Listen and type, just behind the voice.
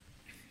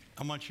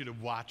I want you to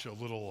watch a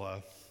little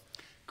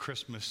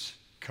Christmas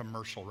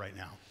commercial right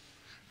now.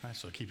 All right,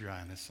 so keep your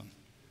eye on this one.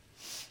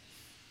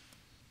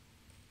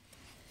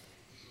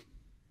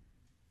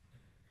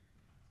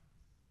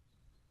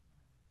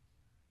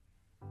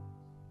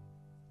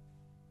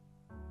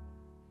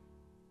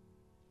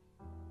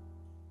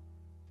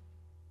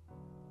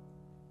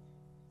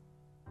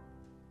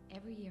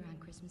 Every year on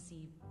Christmas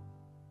Eve,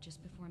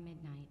 just before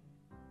midnight,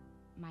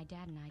 my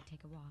dad and I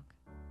take a walk.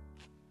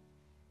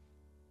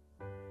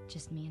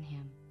 Just me and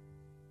him.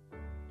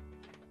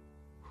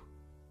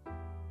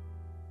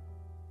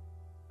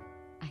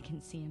 I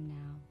can see him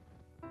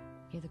now,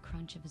 hear the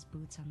crunch of his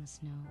boots on the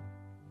snow.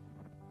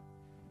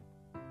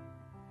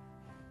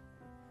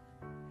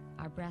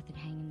 Our breath would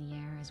hang in the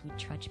air as we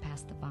trudge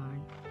past the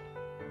barn.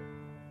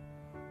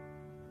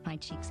 My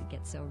cheeks would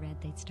get so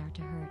red they'd start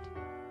to hurt.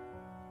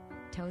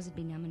 Toes would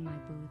be numb in my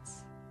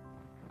boots,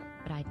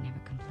 but I'd never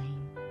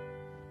complain.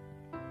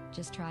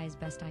 Just try as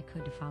best I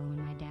could to follow in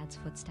my dad's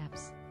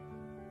footsteps,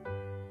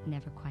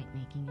 never quite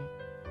making it.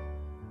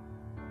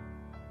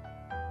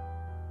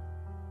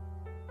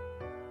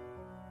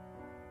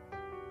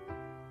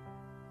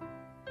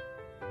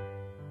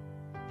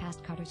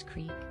 Past Carter's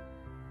Creek,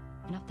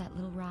 and up that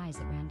little rise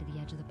that ran to the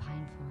edge of the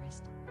pine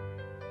forest.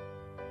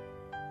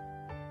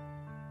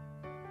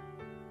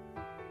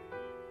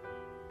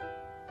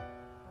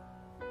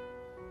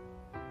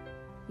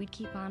 We'd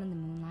keep on in the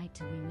moonlight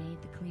till we made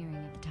the clearing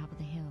at the top of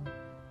the hill.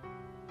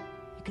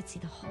 You could see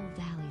the whole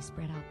valley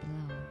spread out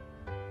below.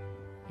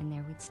 And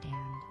there we'd stand,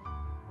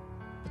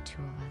 the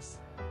two of us,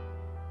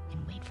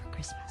 and wait for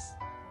Christmas.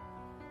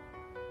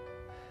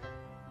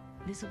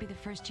 This will be the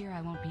first year I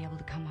won't be able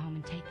to come home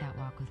and take that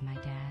walk with my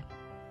dad.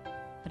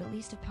 But at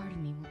least a part of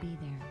me will be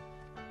there.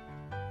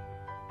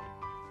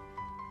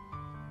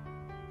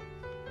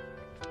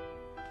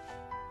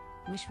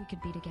 Wish we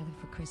could be together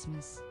for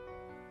Christmas.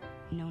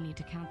 No need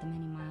to count the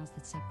many miles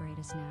that separate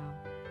us now,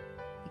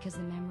 because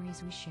the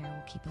memories we share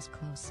will keep us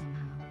close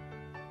somehow.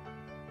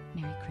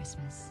 Merry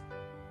Christmas.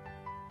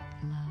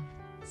 Love,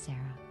 Sarah.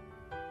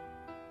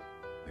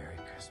 Merry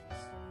Christmas.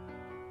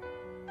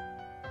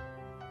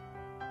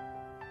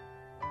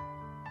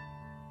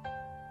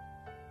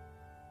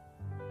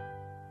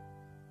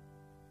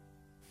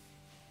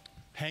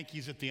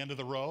 Hanky's at the end of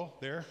the row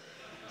there,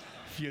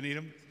 if you need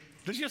him.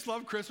 Does you just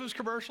love Christmas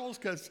commercials?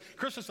 Because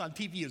Christmas on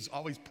TV is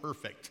always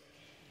perfect.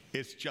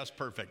 It's just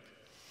perfect.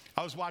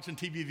 I was watching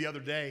TV the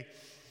other day,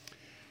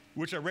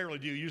 which I rarely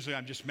do. Usually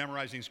I'm just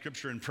memorizing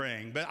scripture and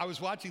praying. But I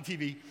was watching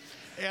TV,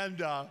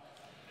 and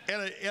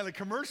a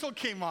commercial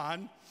came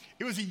on.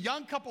 It was a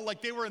young couple,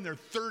 like they were in their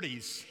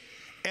 30s,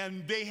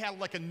 and they had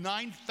like a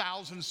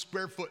 9,000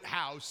 square foot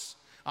house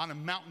on a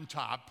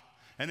mountaintop.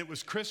 And it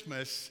was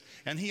Christmas,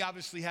 and he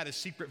obviously had a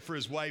secret for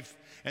his wife,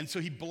 and so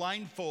he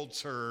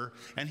blindfolds her,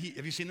 and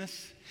have you seen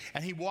this?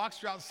 And he walks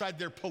her outside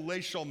their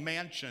palatial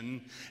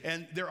mansion,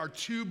 and there are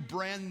two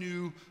brand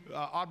new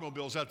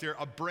automobiles out there,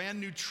 a brand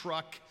new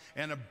truck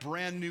and a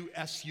brand new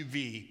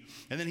SUV.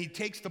 And then he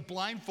takes the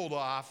blindfold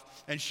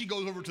off, and she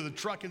goes over to the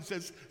truck and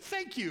says,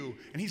 "Thank you."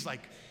 And he's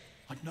like,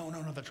 no,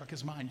 the truck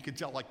is mine. You can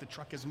tell, like, the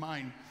truck is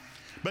mine.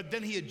 But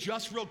then he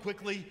adjusts real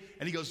quickly,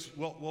 and he goes,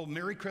 well,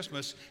 Merry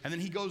Christmas. And then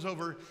he goes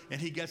over,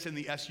 and he gets in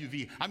the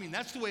SUV. I mean,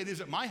 that's the way it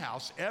is at my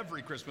house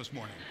every Christmas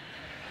morning.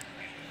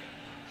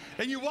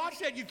 And you watch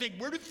that, and you think,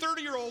 where do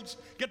 30-year-olds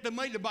get the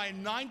money to buy a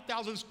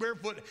 9,000 square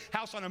foot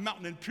house on a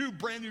mountain and two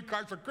brand new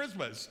cars for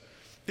Christmas?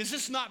 This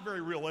is not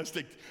very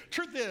realistic.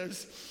 Truth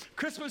is,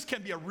 Christmas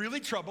can be a really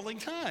troubling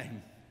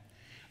time.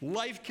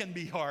 Life can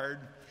be hard.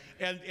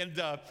 And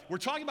we're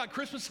talking about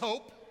Christmas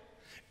hope,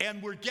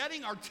 and we're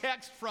getting our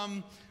text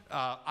from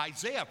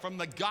Isaiah, from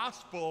the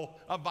Gospel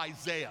of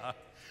Isaiah.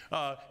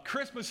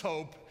 Christmas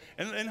hope.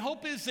 And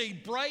hope is a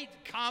bright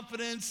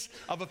confidence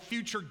of a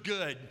future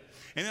good.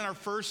 And then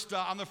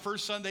on the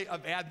first Sunday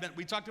of Advent,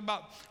 we talked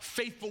about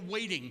faithful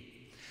waiting.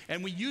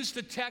 And we used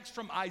the text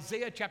from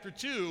Isaiah chapter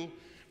 2,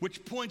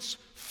 which points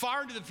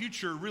far into the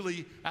future,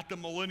 really, at the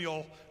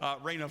millennial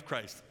reign of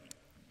Christ.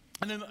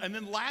 And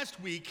then last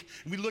week,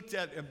 we looked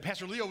at,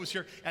 Pastor Leo was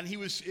here, and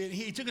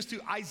he took us to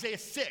Isaiah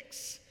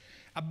 6,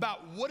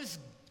 about what does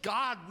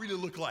God really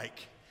look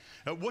like?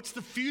 What's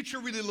the future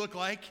really look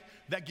like?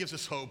 That gives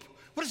us hope.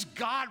 What does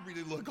God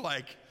really look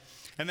like?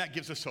 And that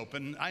gives us hope.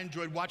 And I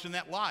enjoyed watching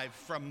that live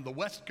from the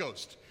West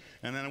Coast.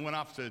 And then I went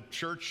off to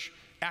church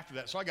after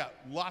that. So I got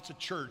lots of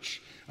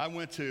church. I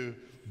went to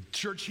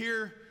church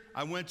here.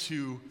 I went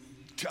to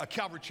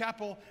Calvary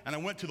Chapel. And I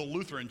went to the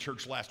Lutheran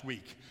church last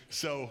week.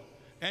 So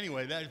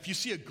anyway, if you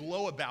see a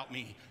glow about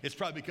me, it's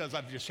probably because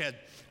I've just had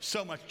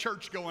so much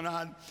church going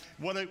on.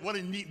 What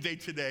a neat day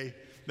today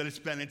that it's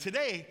been. And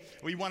today,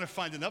 we want to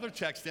find another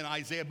text in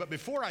Isaiah. But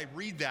before I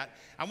read that,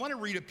 I want to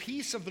read a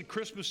piece of the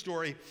Christmas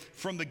story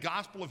from the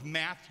Gospel of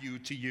Matthew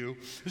to you.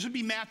 This would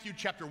be Matthew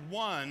chapter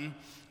 1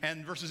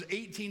 and verses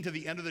 18 to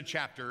the end of the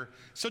chapter.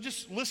 So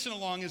just listen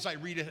along as I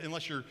read it,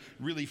 unless you're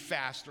really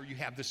fast or you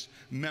have this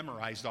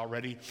memorized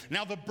already.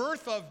 Now, the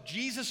birth of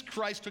Jesus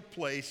Christ took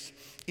place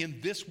in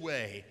this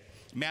way.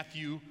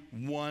 Matthew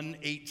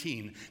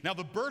 1:18. Now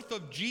the birth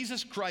of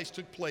Jesus Christ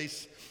took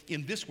place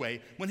in this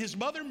way. When his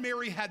mother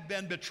Mary had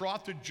been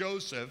betrothed to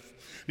Joseph,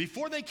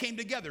 before they came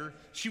together,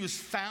 she was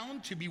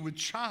found to be with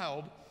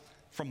child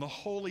from the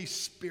Holy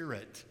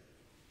Spirit.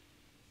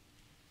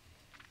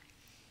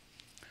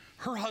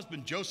 Her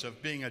husband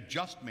Joseph, being a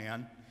just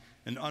man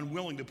and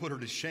unwilling to put her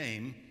to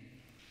shame,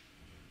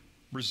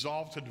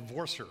 resolved to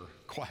divorce her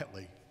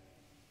quietly.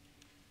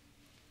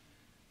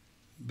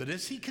 But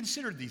as he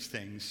considered these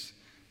things,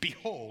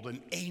 behold,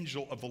 an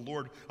angel of the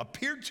Lord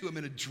appeared to him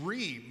in a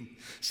dream,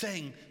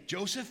 saying,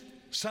 Joseph,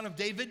 son of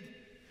David,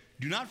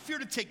 do not fear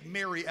to take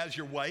Mary as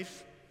your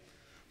wife,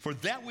 for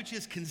that which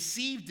is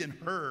conceived in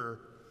her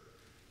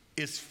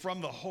is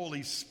from the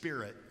Holy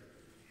Spirit.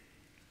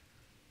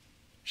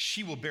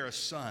 She will bear a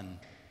son,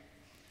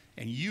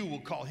 and you will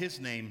call his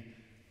name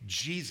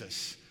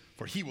Jesus,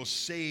 for he will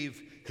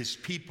save his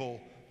people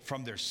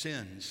from their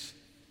sins.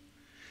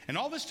 And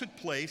all this took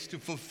place to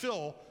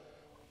fulfill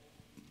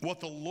what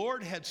the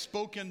Lord had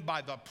spoken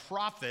by the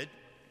prophet.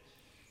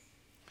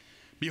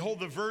 Behold,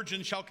 the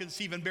virgin shall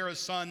conceive and bear a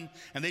son,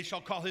 and they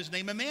shall call his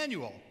name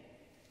Emmanuel,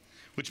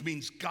 which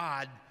means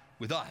God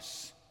with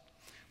us.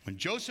 When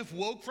Joseph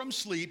woke from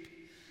sleep,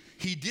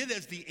 he did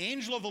as the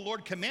angel of the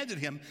Lord commanded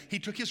him. He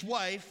took his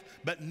wife,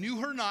 but knew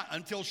her not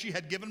until she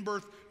had given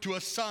birth to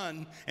a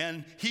son,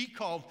 and he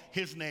called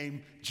his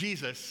name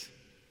Jesus.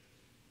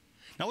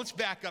 Now let's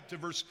back up to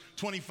verse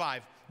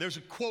 25. There's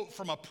a quote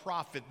from a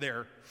prophet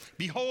there.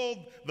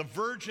 Behold, the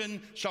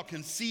virgin shall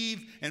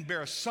conceive and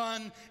bear a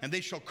son, and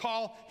they shall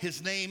call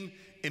his name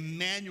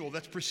Emmanuel.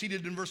 That's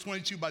preceded in verse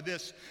 22 by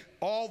this.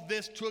 All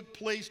this took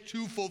place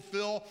to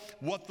fulfill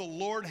what the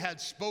Lord had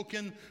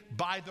spoken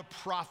by the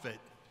prophet.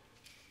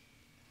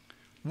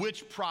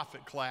 Which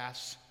prophet,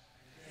 class?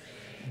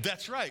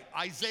 That's right,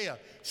 Isaiah.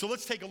 So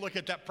let's take a look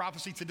at that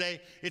prophecy today.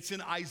 It's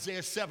in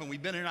Isaiah 7.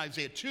 We've been in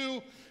Isaiah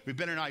 2, we've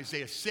been in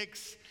Isaiah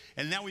 6,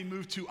 and now we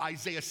move to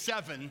Isaiah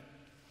 7.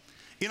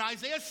 In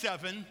Isaiah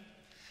 7,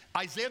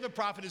 Isaiah the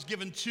prophet is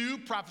given two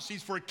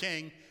prophecies for a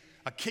king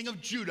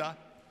of Judah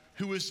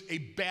who is a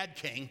bad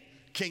king,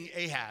 King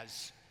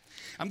Ahaz.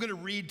 I'm going to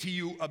read to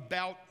you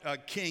about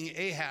King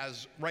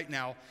Ahaz right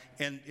now,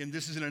 and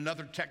this is in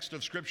another text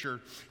of Scripture.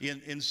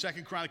 In 2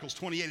 Chronicles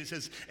 28, it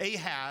says,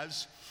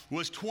 Ahaz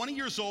was 20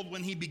 years old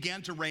when he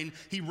began to reign.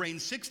 He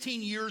reigned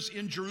 16 years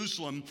in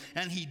Jerusalem,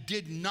 and he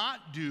did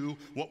not do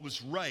what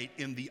was right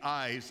in the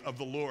eyes of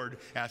the Lord,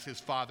 as his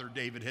father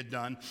David had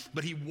done,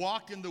 but he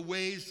walked in the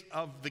ways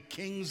of the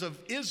kings of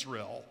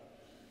Israel.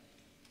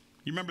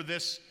 You remember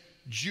this?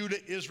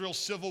 Judah-Israel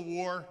civil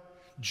war.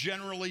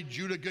 Generally,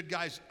 Judah good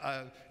guys,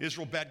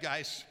 Israel bad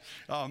guys.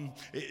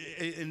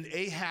 And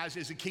Ahaz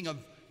is a king of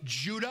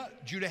Judah.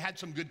 Judah had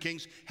some good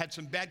kings, had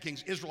some bad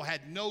kings. Israel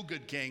had no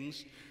good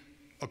kings.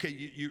 Okay,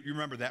 you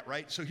remember that,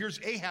 right? So here's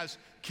Ahaz,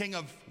 king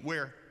of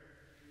where?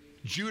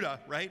 Judah,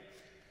 right?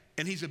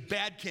 And he's a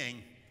bad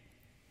king.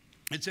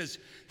 It says,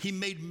 he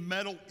made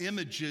metal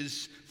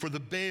images for the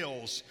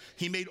Baals.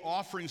 He made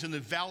offerings in the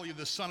valley of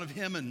the son of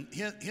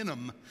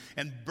Hinnom,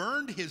 and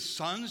burned his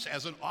sons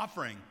as an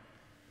offering.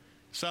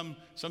 Some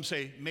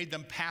say made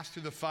them pass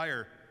through the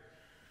fire.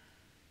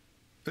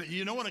 But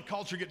you know when a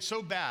culture gets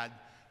so bad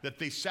that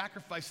they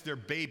sacrifice their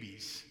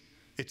babies,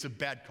 it's a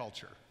bad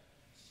culture.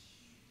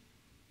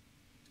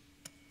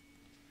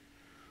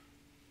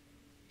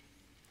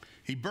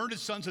 He burned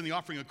his sons in the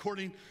offering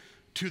according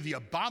to the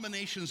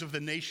abominations of the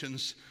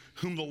nations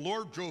whom the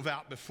Lord drove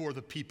out before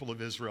the people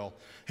of Israel.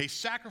 He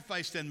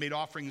sacrificed and made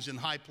offerings in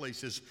high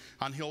places,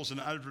 on hills, and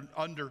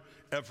under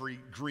every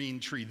green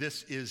tree.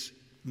 This is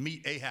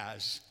meet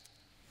Ahaz,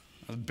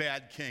 a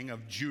bad king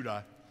of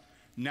Judah.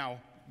 Now,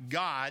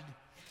 God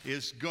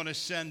is going to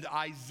send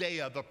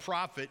Isaiah the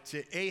prophet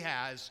to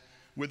Ahaz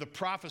with a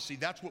prophecy.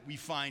 That's what we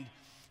find.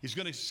 He's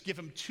going to give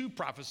him two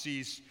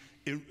prophecies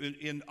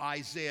in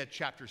Isaiah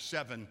chapter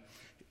 7.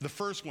 The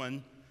first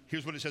one,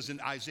 here's what it says in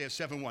Isaiah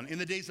 7:1. In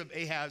the days of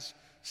Ahaz,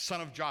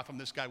 son of Jotham,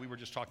 this guy we were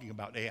just talking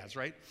about, Ahaz,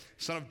 right?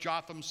 Son of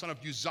Jotham, son of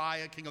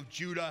Uzziah, king of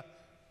Judah,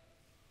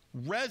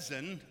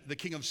 Rezin, the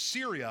king of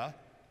Syria,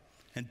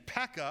 and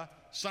Pekah,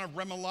 son of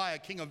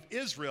Remaliah, king of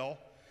Israel,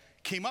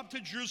 came up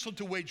to Jerusalem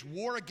to wage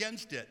war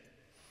against it,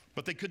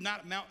 but they could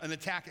not mount an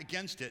attack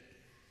against it.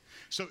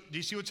 So do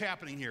you see what's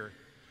happening here?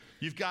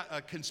 You've got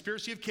a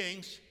conspiracy of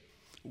kings,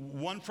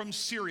 one from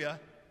Syria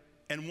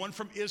and one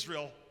from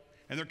Israel,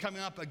 and they're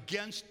coming up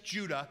against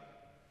Judah.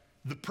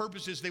 The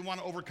purpose is they want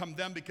to overcome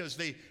them because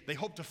they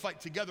hope to fight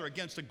together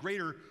against a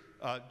greater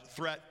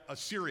threat,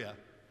 Assyria.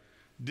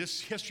 This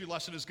history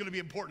lesson is going to be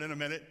important in a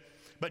minute.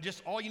 But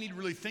just all you need to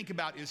really think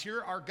about is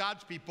here are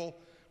God's people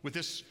with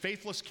this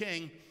faithless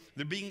king.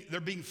 They're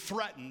being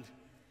threatened,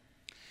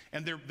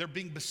 and they're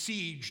being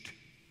besieged.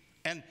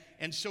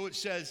 And so it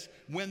says,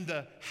 when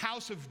the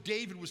house of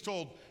David was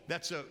told,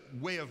 that's a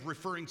way of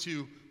referring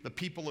to the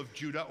people of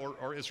Judah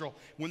or Israel.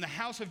 When the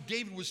house of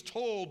David was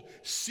told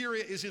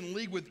Syria is in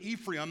league with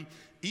Ephraim,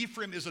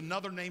 Ephraim is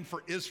another name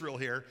for Israel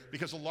here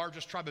because the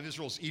largest tribe of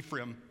Israel is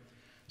Ephraim.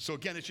 So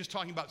again, it's just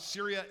talking about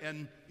Syria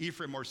and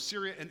Ephraim, or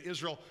Syria and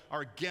Israel are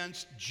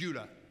against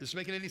Judah. Is this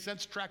making any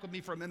sense? Track with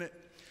me for a minute.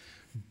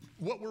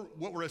 What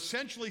we're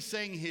essentially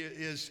saying here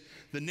is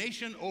the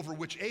nation over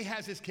which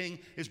Ahaz is king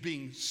is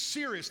being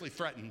seriously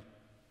threatened.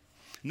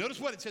 Notice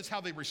what it says, how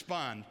they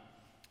respond.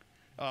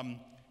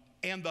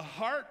 And the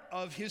heart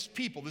of his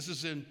people, this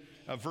is in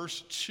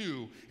verse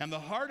 2, and the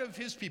heart of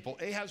his people,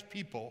 Ahaz's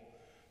people,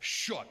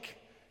 shook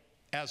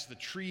as the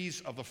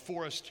trees of the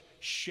forest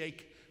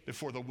shake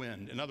before the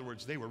wind. In other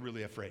words, they were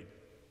really afraid.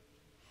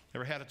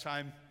 Ever had a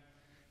time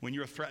when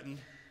you were threatened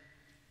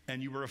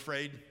and you were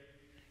afraid?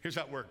 Here's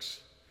how it works.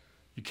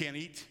 You can't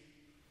eat,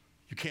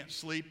 you can't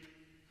sleep,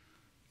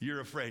 you're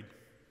afraid.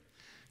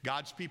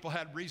 God's people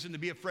had reason to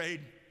be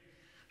afraid.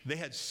 They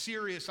had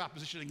serious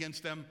opposition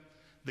against them.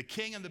 The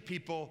king and the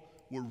people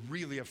were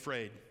really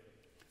afraid.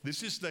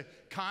 This is the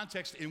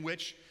context in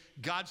which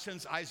God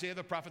sends Isaiah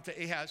the prophet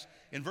to Ahaz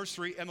in verse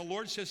 3. And the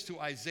Lord says to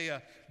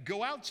Isaiah,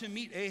 go out to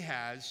meet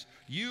Ahaz,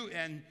 you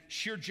and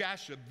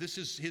Shear-Jashub. This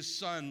is his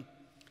son.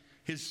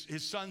 His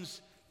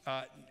son's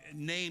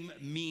name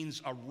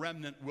means a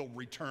remnant will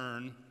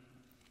return.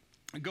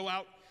 Go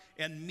out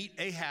and meet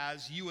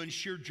Ahaz, you and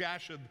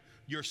Shear-Jashub,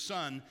 your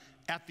son,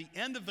 at the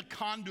end of the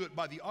conduit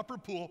by the upper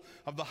pool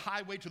of the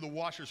highway to the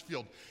washer's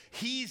field.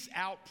 He's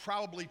out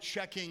probably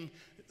checking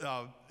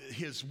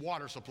his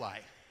water supply,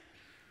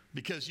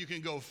 because you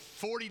can go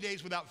 40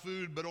 days without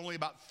food, but only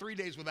about 3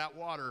 days without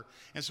water.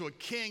 And so a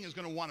king is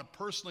going to want to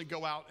personally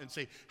go out and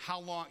say,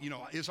 how long,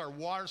 is our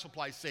water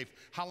supply safe?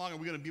 How long are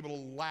we going to be able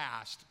to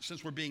last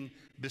since we're being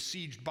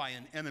besieged by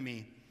an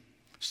enemy?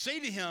 Say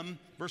to him,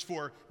 verse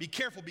 4, be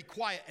careful, be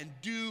quiet, and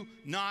do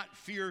not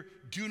fear.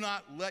 Do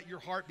not let your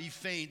heart be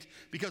faint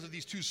because of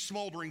these two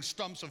smoldering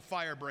stumps of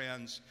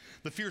firebrands.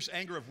 The fierce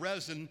anger of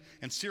Rezin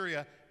and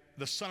Syria,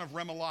 the son of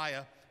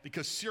Remaliah,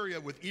 because Syria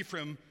with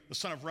Ephraim, the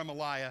son of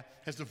Remaliah,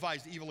 has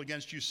devised evil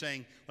against you,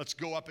 saying, let's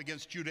go up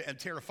against Judah and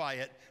terrify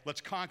it.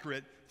 Let's conquer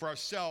it for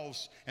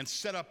ourselves and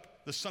set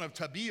up the son of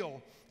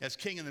Tabeel as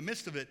king in the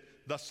midst of it.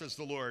 Thus says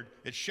the Lord,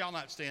 it shall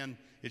not stand,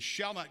 it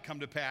shall not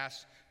come to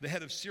pass. The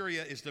head of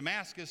Syria is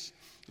Damascus.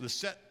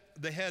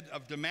 The head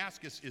of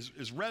Damascus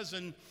is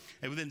Rezin.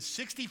 And within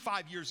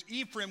 65 years,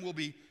 Ephraim will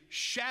be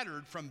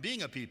shattered from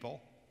being a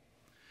people.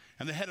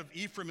 And the head of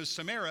Ephraim is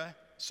Samaria.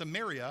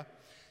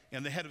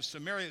 And the head of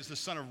Samaria is the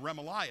son of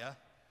Remaliah.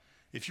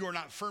 If you are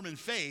not firm in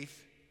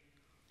faith,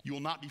 you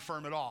will not be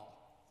firm at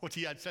all. What's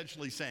he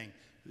essentially saying?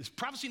 This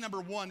prophecy number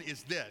 1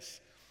 is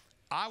this.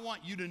 I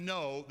want you to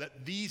know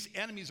that these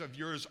enemies of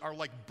yours are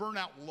like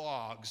burnout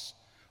logs.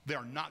 They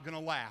are not going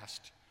to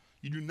last.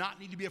 You do not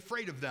need to be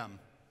afraid of them.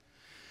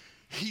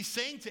 He's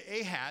saying to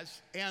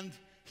Ahaz, and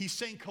he's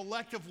saying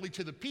collectively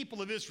to the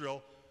people of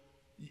Israel,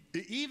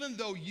 even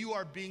though you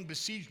are being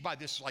besieged by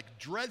this like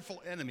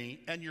dreadful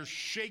enemy and you're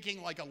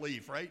shaking like a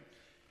leaf, right?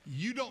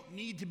 You don't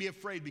need to be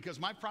afraid, because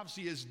my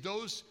prophecy is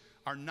those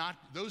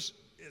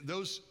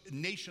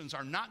nations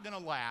are not going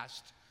to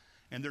last,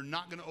 and they're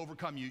not going to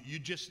overcome you. You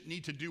just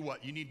need to do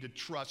what? You need to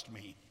trust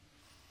me.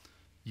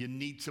 You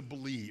need to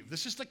believe.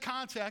 This is the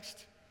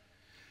context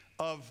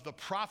of the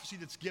prophecy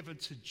that's given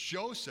to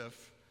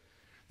Joseph.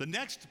 The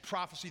next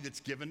prophecy that's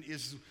given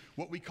is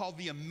what we call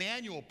the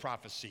Emmanuel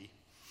prophecy.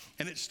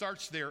 And it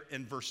starts there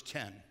in verse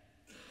 10.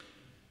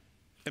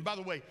 And by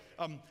the way,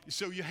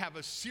 so you have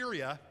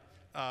Assyria,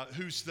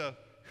 who's the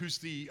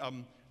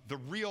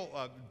real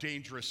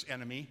dangerous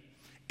enemy.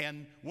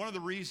 And one of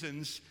the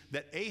reasons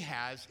that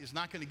Ahaz is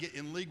not going to get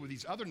in league with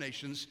these other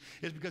nations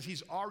is because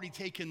he's already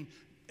taken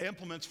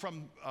implements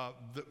from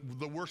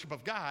the worship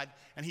of God,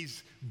 and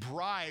he's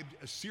bribed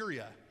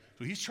Assyria.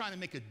 So he's trying to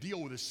make a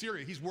deal with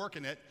Assyria. He's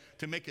working it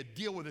to make a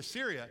deal with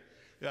Assyria.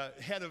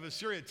 Head of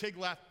Assyria,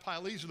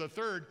 Tiglath-Pileser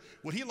III,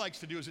 what he likes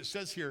to do is, it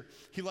says here,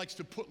 he likes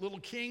to put little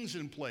kings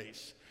in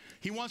place.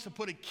 He wants to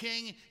put a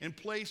king in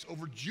place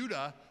over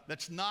Judah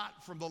that's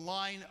not from the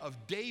line of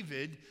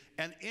David,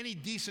 and any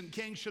decent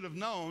king should have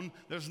known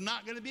there's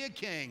not going to be a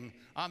king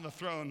on the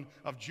throne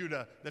of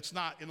Judah that's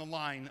not in the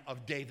line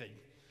of David.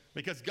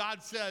 Because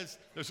God says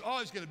there's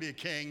always going to be a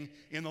king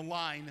in the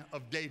line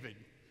of David.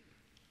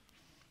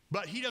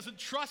 But he doesn't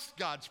trust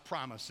God's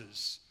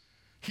promises.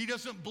 He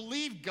doesn't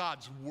believe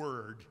God's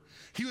word.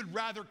 He would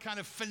rather kind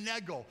of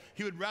finagle.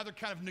 He would rather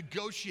kind of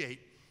negotiate.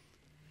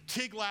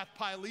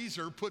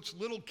 Tiglath-Pileser puts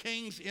little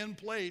kings in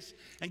place.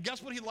 And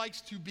guess what he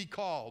likes to be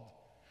called?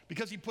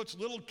 Because he puts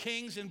little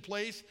kings in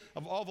place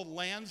of all the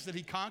lands that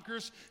he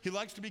conquers, he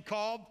likes to be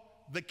called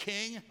the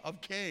King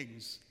of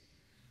Kings.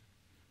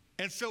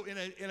 And so in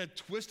a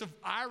twist of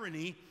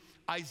irony,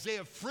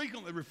 Isaiah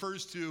frequently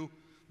refers to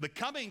the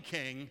coming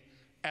king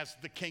as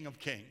the King of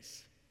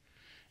Kings.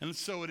 And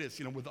so it is,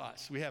 with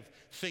us. We have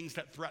things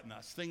that threaten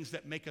us, things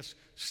that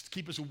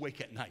keep us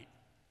awake at night.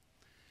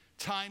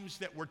 Times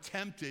that we're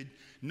tempted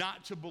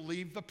not to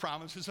believe the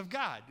promises of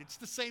God. It's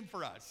the same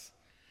for us.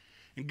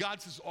 And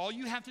God says, all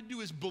you have to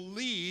do is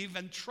believe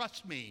and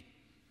trust me,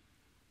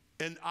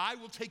 and I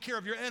will take care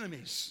of your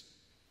enemies.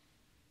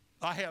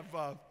 I have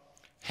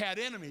had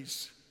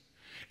enemies,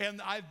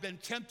 and I've been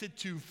tempted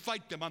to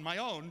fight them on my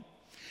own,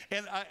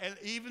 And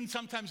even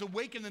sometimes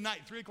awake in the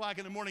night, 3 o'clock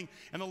in the morning,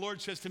 and the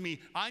Lord says to me,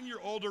 I'm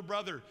your older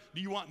brother.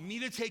 Do you want me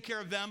to take care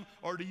of them,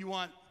 or do you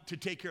want to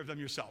take care of them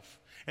yourself?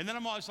 And then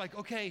I'm always like,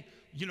 okay,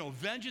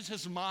 vengeance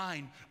is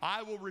mine.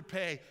 I will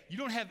repay. You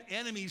don't have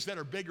enemies that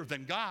are bigger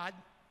than God.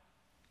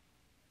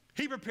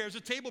 He prepares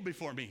a table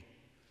before me.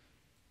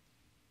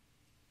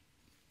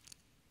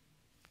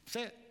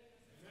 Say it.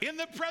 In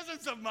the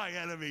presence of my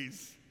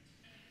enemies.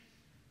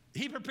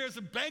 He prepares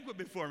a banquet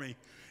before me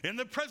in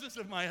the presence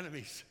of my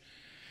enemies.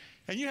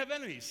 And you have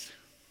enemies.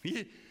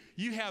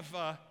 You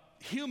have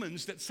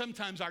humans that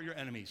sometimes are your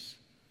enemies.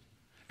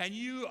 And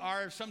you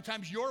are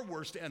sometimes your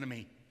worst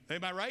enemy.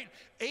 Am I right?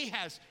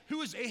 Ahaz,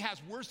 who is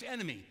Ahaz's worst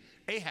enemy?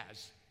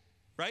 Ahaz,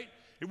 right?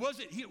 It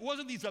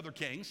wasn't these other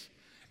kings.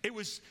 It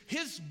was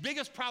his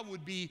biggest problem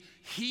would be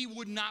he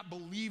would not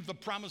believe the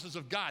promises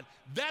of God.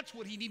 That's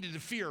what he needed to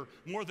fear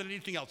more than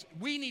anything else.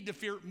 We need to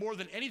fear more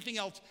than anything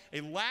else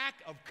a lack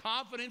of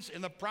confidence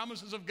in the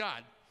promises of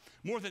God,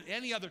 more than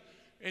any other.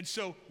 And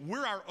so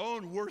we're our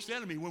own worst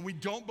enemy when we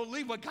don't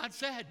believe what God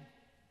said.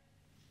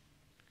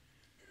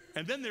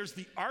 And then there's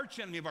the arch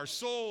enemy of our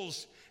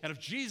souls and of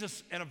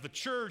Jesus and of the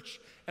church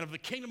and of the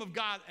kingdom of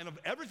God and of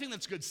everything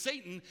that's good,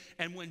 Satan.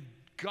 And when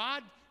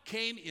God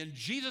came in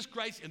Jesus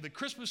Christ in the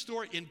Christmas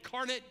story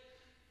incarnate,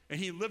 and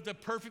he lived a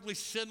perfectly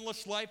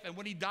sinless life, and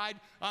when he died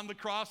on the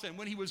cross and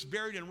when he was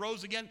buried and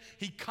rose again,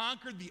 he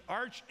conquered the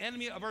arch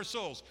enemy of our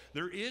souls.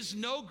 There is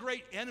no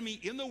great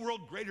enemy in the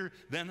world greater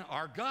than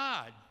our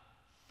God.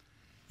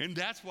 And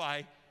that's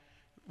why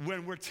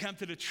when we're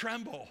tempted to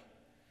tremble,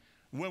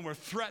 when we're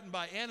threatened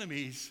by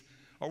enemies,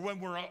 or when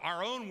we're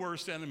our own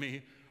worst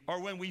enemy, or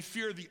when we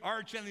fear the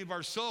arch enemy of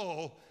our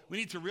soul, we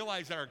need to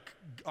realize that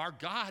our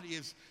God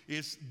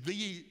is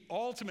the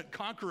ultimate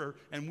conqueror,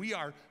 and we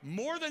are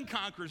more than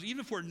conquerors.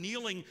 Even if we're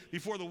kneeling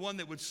before the one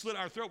that would slit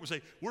our throat, we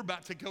say, we're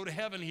about to go to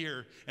heaven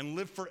here and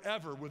live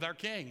forever with our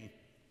King.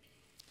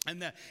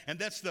 And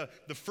that's the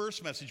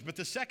first message. But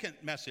the second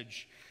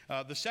message,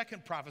 the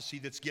second prophecy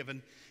that's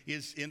given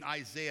is in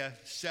Isaiah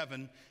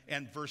 7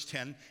 and verse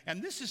 10.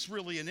 And this is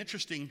really an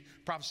interesting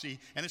prophecy.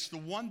 And it's the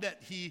one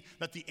that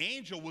the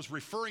angel was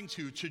referring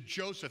to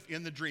Joseph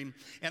in the dream.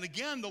 And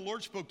again, the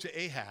Lord spoke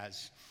to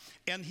Ahaz.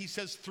 And he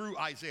says through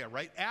Isaiah,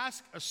 right?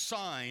 Ask a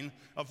sign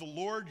of the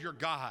Lord your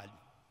God.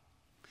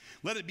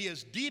 Let it be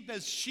as deep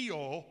as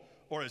Sheol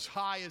or as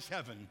high as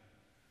heaven.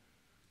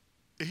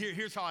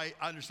 Here's how I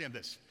understand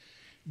this.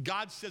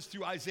 God says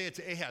through Isaiah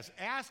to Ahaz,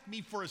 ask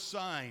me for a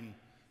sign.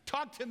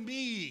 Talk to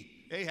me,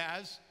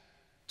 Ahaz.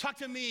 Talk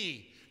to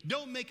me.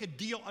 Don't make a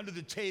deal under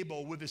the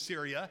table with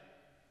Assyria,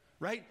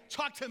 right?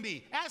 Talk to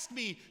me. Ask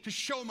me to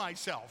show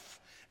myself.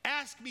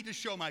 Ask me to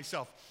show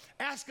myself.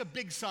 Ask a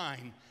big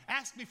sign.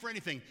 Ask me for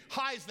anything.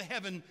 High as the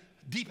heaven,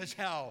 deep as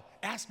hell.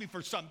 Ask me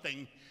for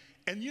something.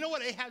 And you know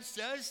what Ahaz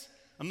says?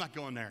 I'm not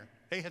going there.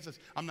 Ahaz says,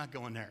 I'm not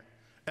going there.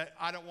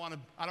 I don't want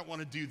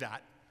to do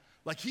that.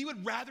 Like he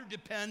would rather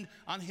depend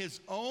on his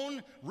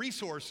own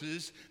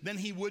resources than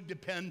he would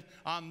depend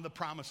on the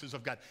promises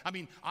of God. I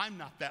mean, I'm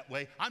not that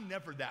way. I'm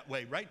never that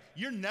way, right?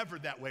 You're never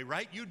that way,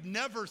 right? You'd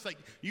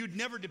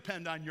never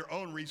depend on your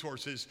own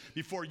resources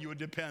before you would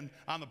depend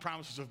on the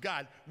promises of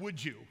God,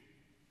 would you?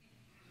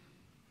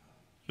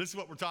 This is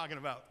what we're talking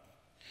about.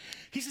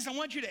 He says, I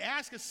want you to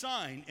ask a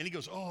sign. And he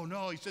goes, oh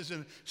no. He says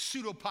in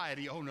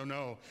pseudo-piety, oh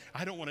no.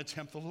 I don't want to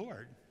tempt the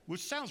Lord,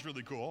 which sounds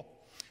really cool.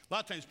 A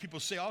lot of times people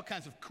say all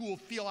kinds of cool,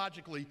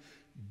 theologically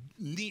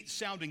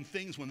neat-sounding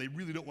things when they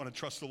really don't want to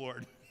trust the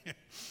Lord.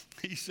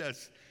 He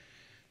says,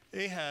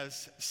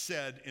 Ahaz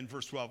said in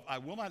verse 12, I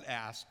will not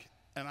ask,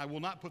 and I will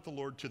not put the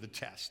Lord to the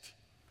test.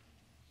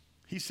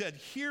 He said,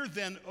 hear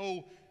then,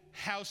 O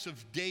house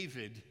of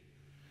David,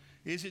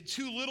 is it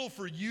too little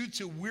for you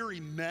to weary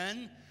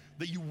men,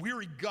 that you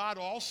weary God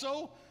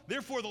also?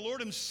 Therefore the Lord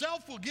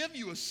himself will give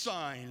you a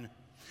sign.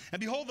 And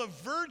behold, the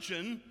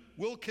virgin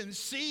will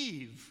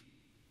conceive.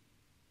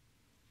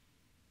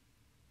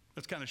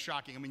 That's kind of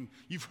shocking. I mean,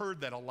 you've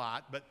heard that a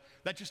lot, but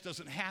that just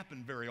doesn't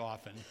happen very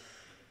often.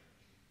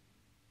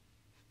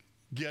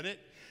 Get it?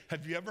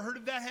 Have you ever heard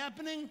of that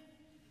happening?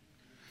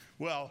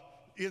 Well,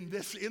 in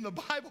the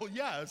Bible,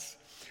 yes.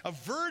 A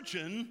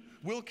virgin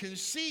will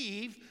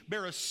conceive,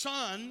 bear a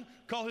son,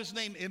 call his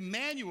name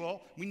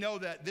Emmanuel. We know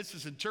that this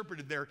is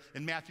interpreted there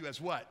in Matthew as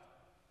what?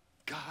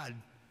 God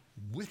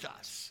with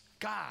us.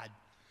 God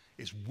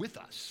is with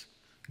us.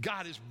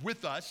 God is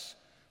with us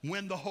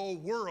when the whole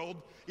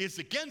world is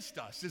against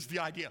us, is the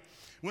idea.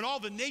 When all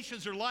the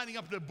nations are lining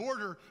up at the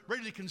border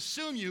ready to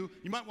consume you,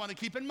 you might want to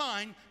keep in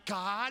mind,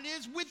 God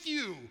is with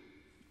you.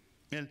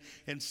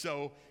 And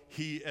so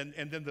then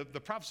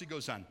the prophecy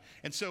goes on.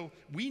 And so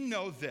we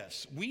know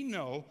this. We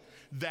know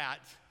that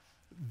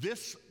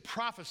this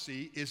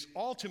prophecy is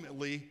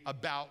ultimately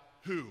about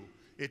who?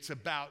 It's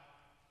about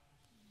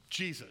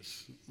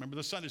Jesus. Remember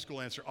the Sunday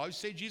school answer. Always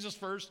say Jesus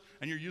first,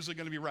 and you're usually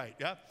going to be right.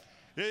 Yeah?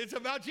 It's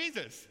about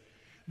Jesus.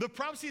 The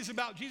prophecy is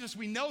about Jesus.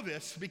 We know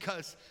this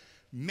because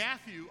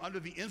Matthew, under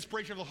the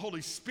inspiration of the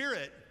Holy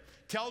Spirit,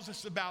 tells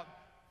us about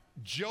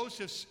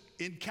Joseph's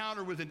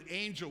encounter with an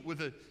angel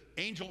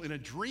in a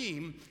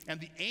dream, and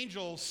the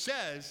angel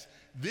says,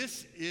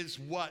 this is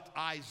what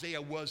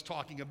Isaiah was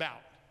talking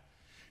about.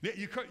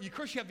 Of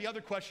course, you have the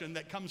other question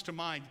that comes to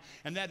mind,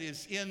 and that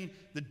is, in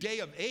the day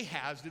of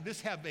Ahaz, did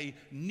this have a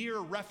near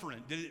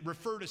referent? Did it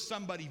refer to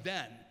somebody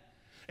then?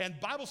 And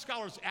Bible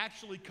scholars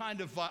actually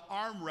kind of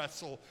arm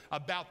wrestle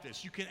about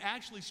this. You can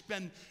actually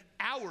spend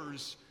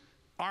hours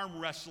arm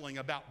wrestling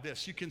about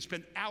this. You can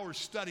spend hours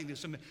studying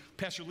this. And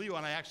Pastor Leo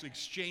and I actually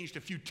exchanged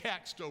a few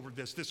texts over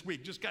this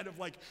week. Just kind of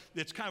like,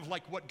 it's kind of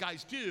like what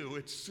guys do.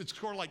 It's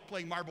sort of like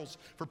playing marbles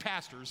for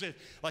pastors.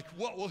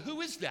 Well,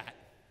 who is that?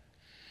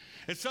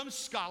 And some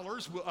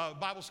scholars,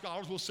 Bible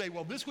scholars, will say,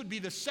 well, this would be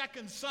the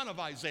second son of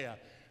Isaiah,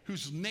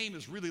 whose name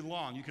is really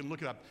long. You can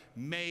look it up.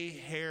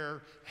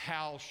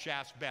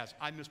 Maher-Shalal-Hash-Baz.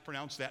 I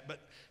mispronounced that, but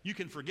you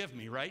can forgive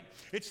me, right?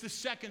 It's the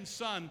second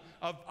son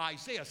of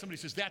Isaiah. Somebody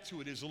says that's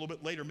who it is. A little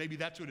bit later, maybe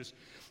that's who it is.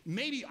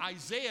 Maybe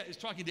Isaiah is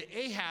talking to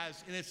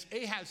Ahaz, and it's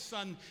Ahaz's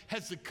son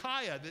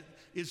Hezekiah that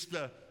is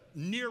the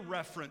near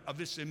referent of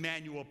this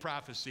Emmanuel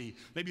prophecy.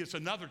 Maybe it's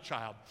another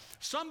child.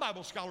 Some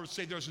Bible scholars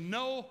say there's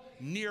no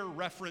near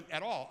referent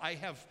at all. I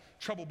have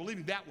trouble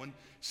believing that one.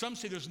 Some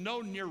say there's no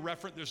near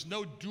referent, there's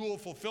no dual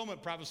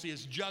fulfillment prophecy.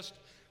 It's just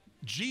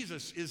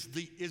Jesus is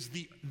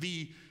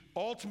the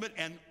ultimate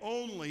and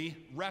only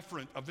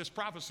referent of this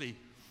prophecy.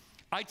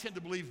 I tend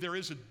to believe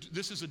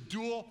this is a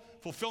dual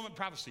fulfillment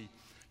prophecy.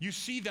 You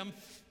see them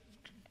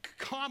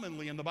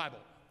commonly in the Bible.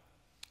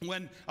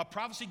 When a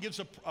prophecy gives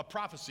a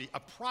prophecy, a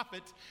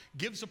prophet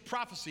gives a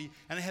prophecy,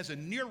 and it has a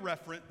near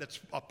referent that's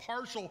a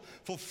partial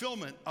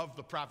fulfillment of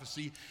the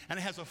prophecy, and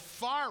it has a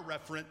far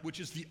referent, which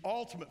is the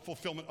ultimate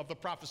fulfillment of the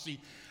prophecy.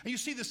 And you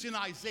see this in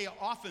Isaiah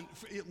often.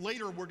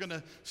 Later we're going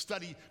to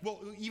study, well,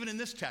 even in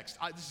this text,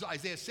 this is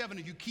Isaiah 7.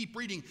 If you keep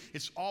reading,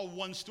 it's all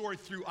one story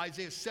through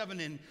Isaiah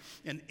 7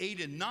 and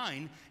 8 and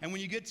 9. And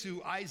when you get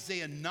to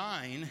Isaiah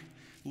 9,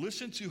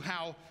 listen to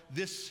how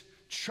this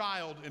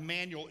child,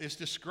 Emmanuel, is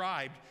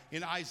described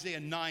in Isaiah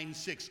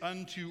 9:6.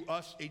 Unto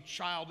us a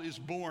child is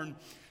born,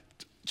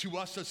 to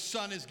us a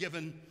son is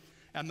given,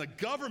 and the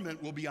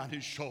government will be on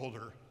his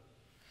shoulder.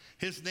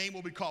 His name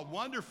will be called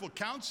Wonderful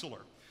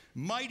Counselor,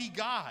 Mighty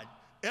God,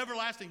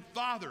 Everlasting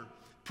Father,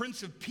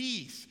 Prince of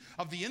Peace.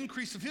 Of the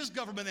increase of his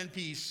government and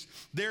peace,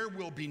 there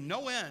will be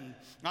no end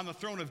on the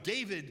throne of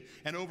David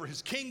and over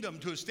his kingdom,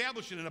 to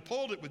establish it and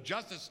uphold it with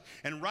justice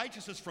and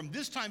righteousness from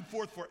this time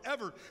forth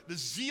forever. The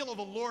zeal of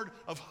the Lord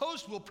of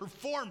hosts will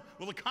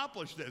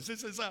accomplish this.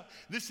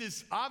 This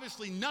is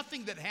obviously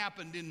nothing that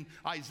happened in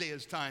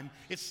Isaiah's time.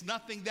 It's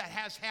nothing that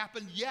has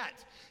happened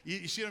yet.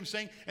 You see what I'm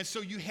saying? And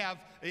so you have,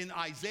 in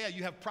Isaiah,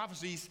 you have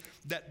prophecies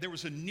that there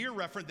was a near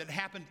referent that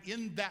happened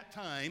in that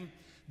time,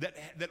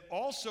 that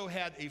also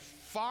had a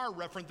far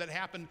referent that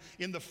happened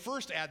in the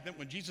first advent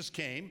when Jesus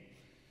came,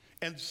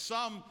 and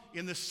some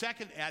in the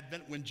second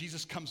advent when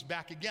Jesus comes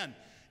back again.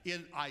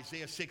 In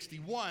Isaiah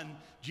 61,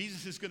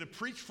 Jesus is going to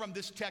preach from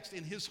this text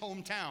in his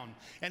hometown,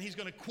 and he's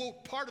going to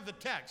quote part of the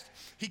text.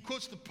 He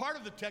quotes the part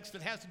of the text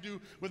that has to do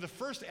with the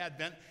first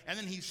advent, and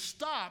then he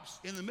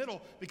stops in the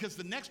middle because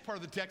the next part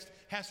of the text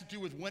has to do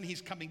with when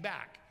he's coming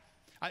back.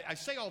 I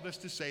say all this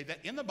to say that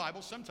in the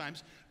Bible,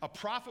 sometimes a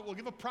prophet will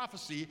give a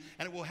prophecy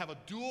and it will have a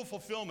dual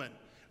fulfillment,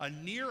 a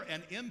near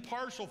and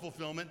impartial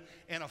fulfillment,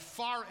 and a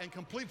far and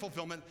complete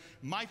fulfillment.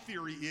 My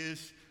theory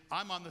is,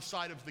 I'm on the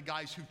side of the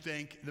guys who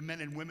think, the men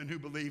and women who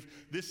believe,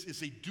 this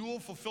is a dual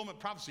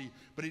fulfillment prophecy.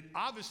 But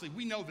obviously,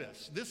 we know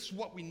this. This is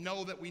what we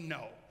know that we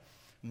know.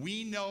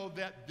 We know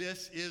that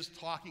this is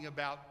talking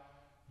about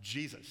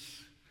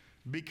Jesus,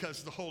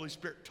 because the Holy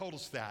Spirit told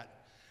us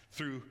that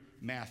through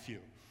Matthew.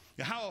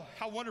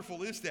 How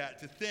wonderful is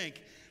that, to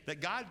think that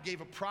God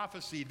gave a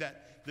prophecy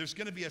that there's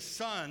going to be a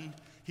son,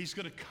 he's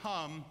going to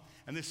come,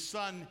 and this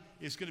son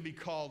is going to be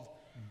called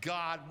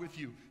God with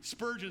you.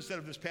 Spurgeon said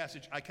of this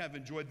passage, I kind of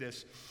enjoyed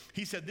this.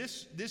 He said,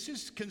 this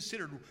is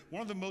considered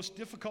one of the most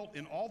difficult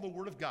in all the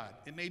Word of God.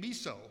 It may be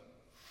so.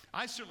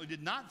 I certainly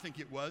did not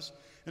think it was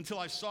until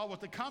I saw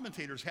what the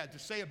commentators had to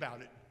say about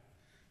it.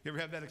 You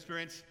ever have that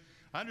experience?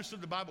 I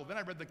understood the Bible, then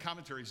I read the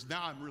commentaries.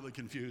 Now I'm really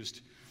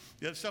confused.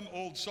 Some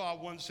old saw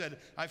once said,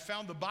 I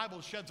found the Bible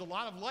sheds a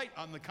lot of light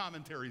on the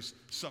commentaries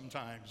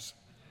sometimes.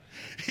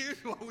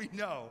 Here's what we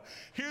know.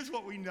 Here's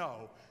what we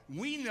know.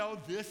 We know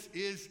this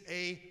is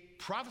a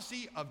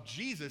prophecy of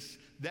Jesus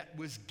that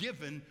was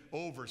given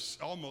over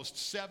almost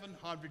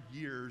 700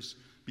 years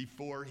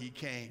before he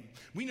came.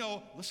 We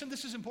know, listen,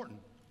 this is important.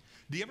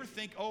 Do you ever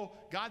think, oh,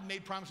 God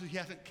made promises he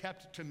hasn't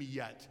kept to me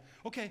yet?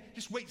 Okay,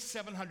 just wait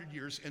 700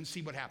 years and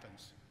see what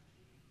happens.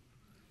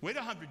 Wait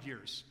 100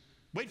 years.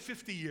 Wait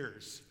 50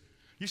 years.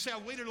 You say, I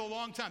waited a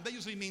long time. That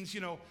usually means,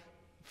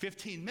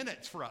 15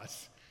 minutes for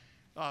us.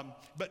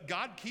 But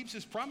God keeps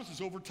his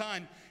promises over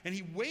time, and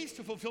he waits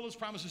to fulfill his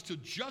promises to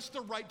just the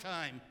right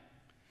time.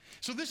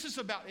 So this is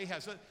about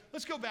Ahaz.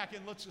 Let's go back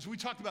and so we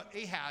talked about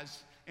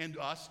Ahaz and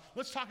us.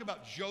 Let's talk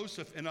about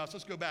Joseph and us.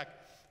 Let's go back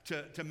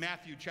to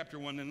Matthew chapter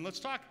 1, and let's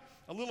talk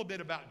a little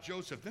bit about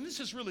Joseph. And this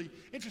is really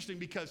interesting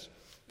because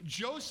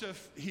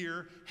Joseph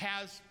here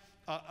has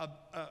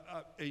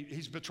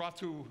he's betrothed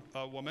to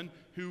a woman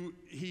who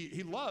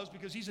he loves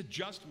because he's a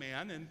just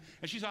man, and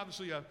she's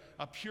obviously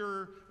a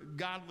pure,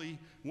 godly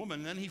woman.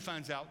 And then he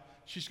finds out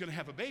she's going to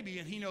have a baby,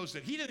 and he knows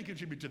that he didn't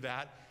contribute to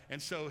that,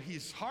 and so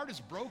his heart is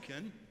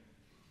broken,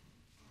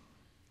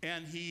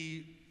 and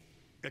he,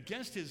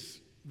 against his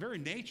very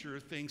nature,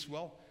 thinks,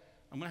 well,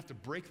 I'm going to have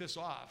to break this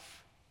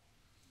off.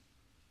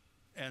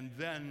 And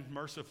then,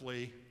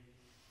 mercifully,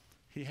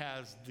 he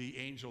has the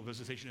angel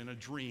visitation in a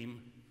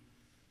dream,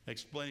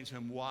 explaining to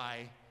him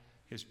why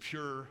his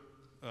pure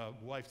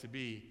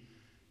wife-to-be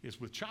is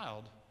with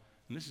child.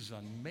 And this is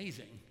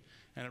amazing.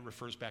 And it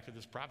refers back to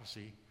this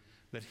prophecy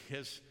that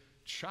his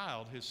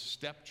child, his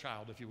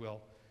stepchild, if you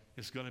will,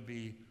 is going to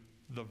be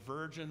the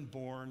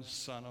virgin-born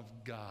Son of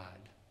God.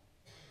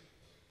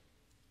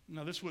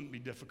 Now, this wouldn't be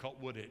difficult,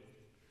 would it?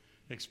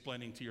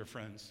 Explaining to your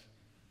friends.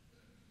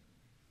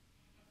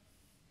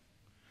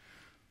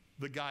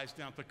 The guys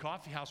down at the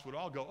coffee house would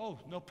all go, oh,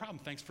 no problem,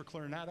 thanks for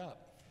clearing that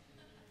up.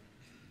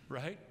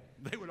 Right?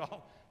 They would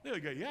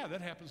go, yeah,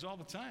 that happens all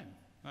the time.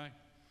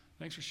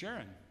 Thanks for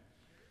sharing.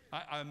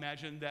 I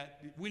imagine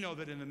that we know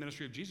that in the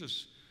ministry of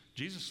Jesus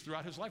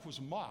throughout his life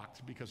was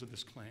mocked because of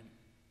this claim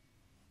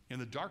in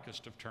the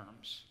darkest of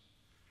terms.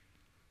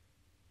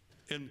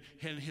 And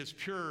his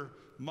pure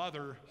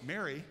mother,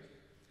 Mary,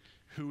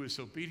 who is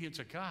obedient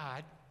to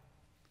God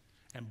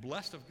and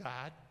blessed of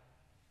God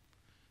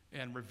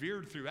and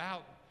revered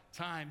throughout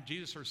time,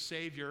 Jesus, her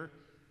Savior,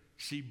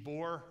 she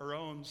bore her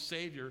own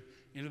Savior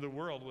into the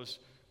world,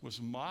 was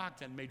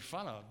mocked and made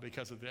fun of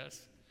because of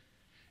this.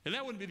 And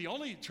that wouldn't be the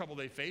only trouble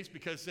they faced,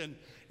 because in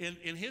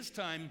his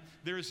time,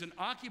 there is an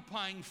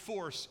occupying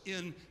force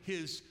in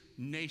his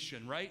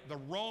nation, right? The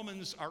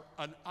Romans are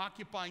an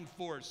occupying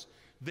force.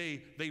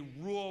 They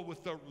rule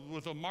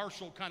with a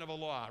martial kind of a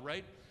law,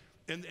 right?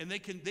 And they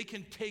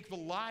can take the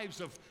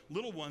lives of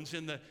little ones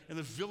in the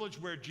village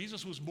where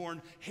Jesus was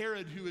born.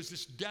 Herod, who is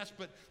this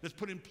despot that's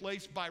put in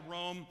place by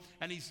Rome,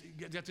 and he's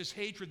got this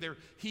hatred there.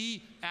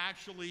 He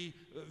actually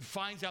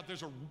finds out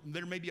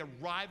there may be a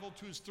rival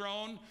to his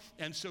throne,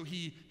 and so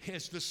he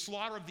has the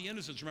slaughter of the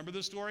innocents. Remember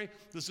this story?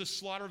 There's the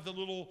slaughter of the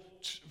little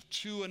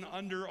two and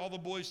under, all the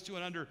boys 2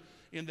 and under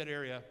in that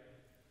area.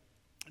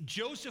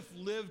 Joseph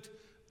lived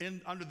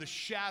under the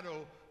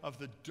shadow of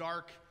the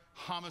dark,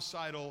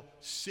 homicidal,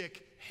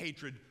 sick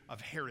hatred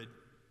of Herod.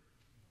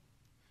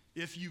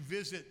 If you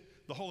visit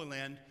the Holy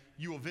Land,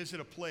 you will visit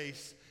a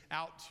place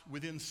out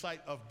within sight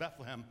of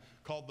Bethlehem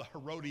called the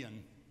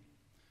Herodian.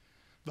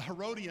 The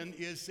Herodian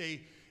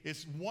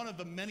is one of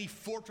the many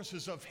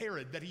fortresses of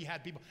Herod that he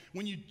had people.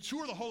 When you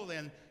tour the Holy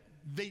Land,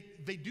 they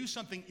do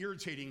something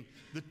irritating.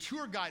 The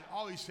tour guide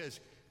always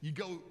says, you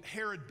go,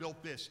 Herod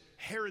built this,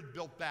 Herod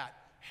built that,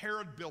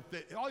 Herod built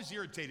it. It always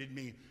irritated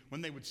me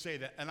when they would say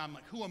that. And I'm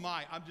like, who am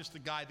I? I'm just the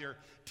guy there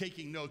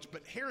taking notes.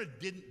 But Herod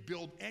didn't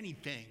build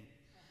anything.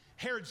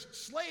 Herod's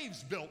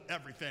slaves built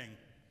everything.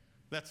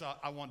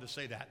 I wanted to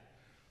say that.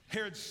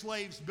 Herod's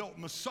slaves built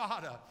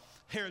Masada.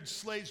 Herod's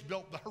slaves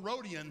built the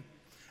Herodian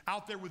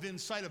out there within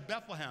sight of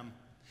Bethlehem.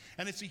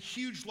 And it's a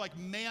huge, like,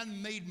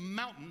 man-made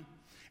mountain.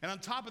 And on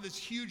top of this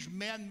huge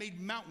man-made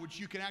mountain,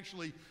 which you can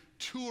actually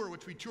tour,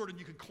 which we toured, and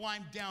you could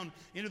climb down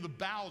into the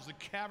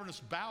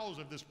cavernous bowels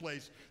of this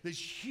place. This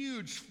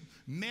huge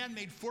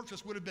man-made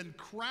fortress would have been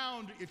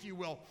crowned, if you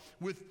will,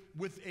 with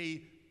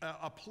a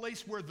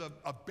place where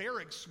a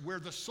barracks where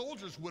the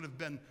soldiers would have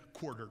been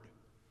quartered.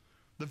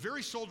 The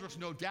very soldiers,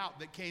 no doubt,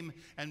 that came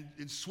and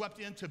swept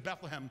into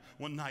Bethlehem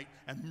one night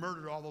and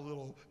murdered all the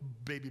little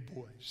baby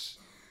boys.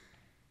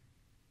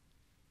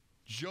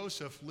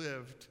 Joseph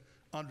lived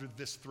under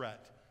this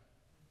threat.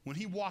 When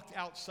he walked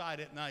outside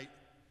at night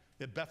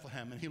at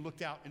Bethlehem and he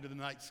looked out into the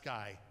night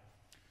sky,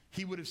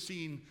 he would have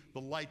seen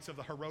the lights of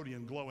the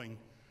Herodian glowing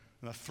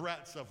and the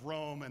threats of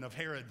Rome and of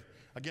Herod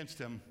against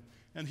him,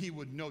 and he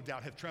would no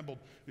doubt have trembled.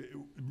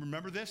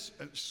 Remember this?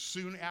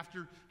 Soon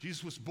after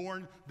Jesus was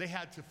born, they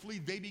had to flee.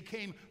 They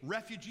became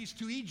refugees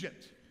to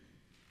Egypt.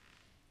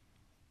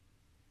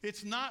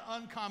 It's not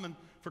uncommon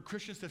for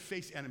Christians to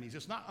face enemies.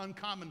 It's not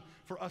uncommon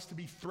for us to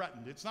be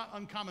threatened. It's not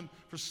uncommon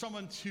for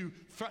someone to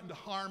threaten to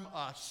harm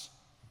us.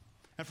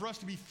 And for us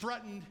to be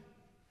threatened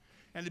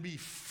and to be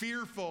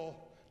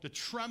fearful, to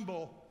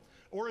tremble,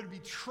 or to be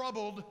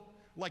troubled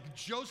like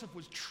Joseph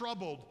was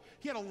troubled.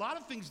 He had a lot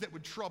of things that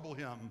would trouble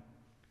him,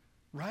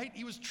 right?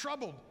 He was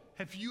troubled.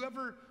 Have you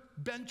ever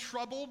been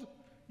troubled?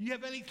 You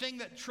have anything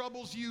that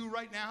troubles you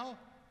right now?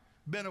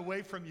 Been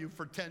away from you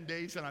for 10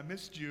 days and I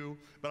missed you,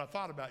 but I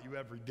thought about you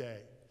every day.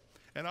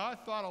 And I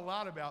thought a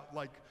lot about,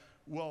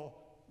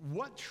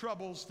 what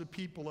troubles the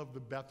people of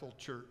the Bethel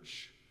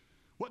church?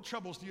 What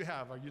troubles do you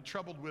have? Are you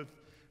troubled with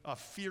a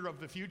fear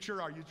of the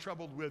future? Are you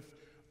troubled with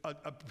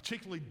a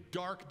particularly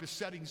dark,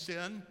 besetting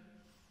sin?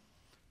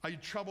 Are you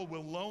troubled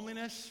with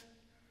loneliness?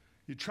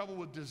 Are you troubled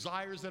with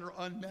desires that are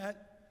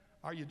unmet?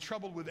 Are you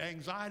troubled with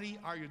anxiety?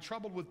 Are you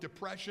troubled with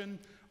depression?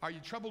 Are you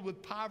troubled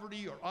with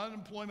poverty or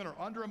unemployment or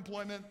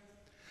underemployment?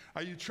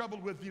 Are you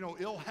troubled with,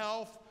 ill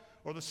health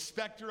or the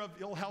specter of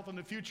ill health in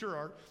the future,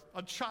 or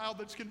a child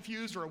that's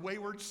confused, or a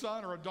wayward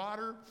son or a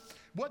daughter.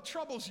 What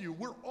troubles you?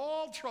 We're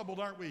all troubled,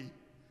 aren't we?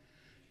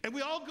 And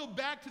we all go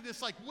back to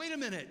this like, wait a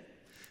minute.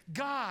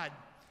 God,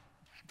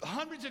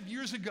 hundreds of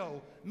years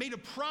ago, made a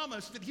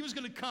promise that he was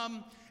going to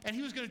come and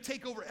he was going to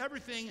take over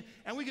everything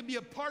and we could be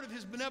a part of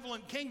his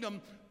benevolent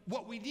kingdom.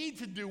 What we need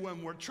to do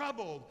when we're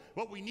troubled,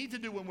 what we need to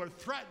do when we're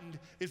threatened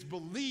is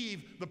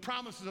believe the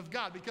promises of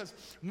God. Because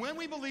when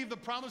we believe the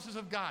promises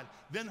of God,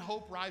 then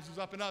hope rises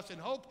up in us. And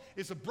hope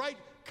is a bright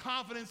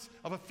confidence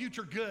of a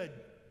future good.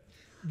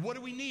 What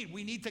do we need?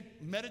 We need to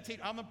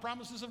meditate on the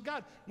promises of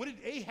God. What did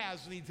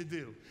Ahaz need to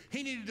do?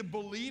 He needed to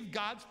believe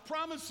God's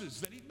promises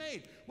that he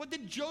made. What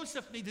did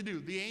Joseph need to do?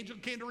 The angel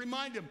came to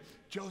remind him,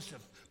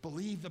 Joseph,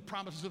 believe the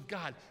promises of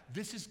God.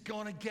 This is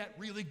going to get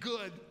really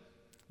good.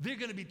 They're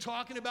going to be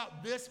talking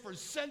about this for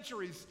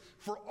centuries,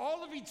 for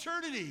all of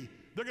eternity.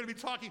 They're going to be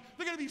talking,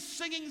 they're going to be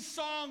singing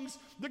songs,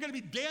 they're going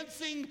to be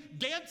dancing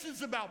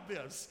dances about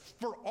this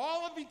for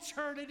all of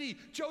eternity.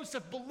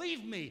 Joseph,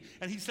 believe me.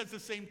 And he says the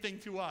same thing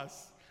to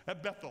us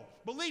at Bethel.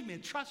 Believe me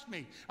and trust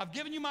me. I've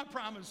given you my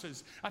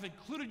promises. I've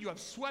included you. I've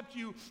swept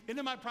you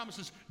into my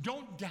promises.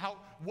 Don't doubt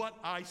what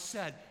I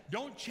said.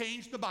 Don't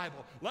change the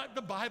Bible. Let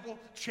the Bible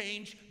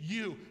change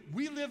you.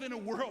 We live in a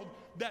world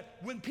that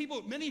when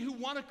people, many who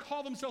want to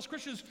call themselves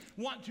Christians,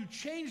 want to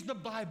change the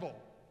Bible.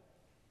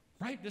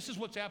 Right? This is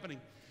what's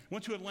happening.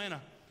 Went to Atlanta,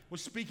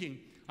 was speaking.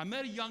 I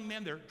met a young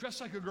man there,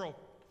 dressed like a girl,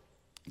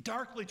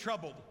 darkly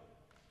troubled.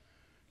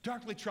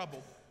 Darkly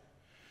troubled.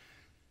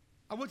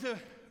 I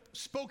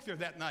spoke there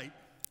that night,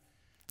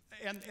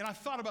 and I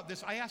thought about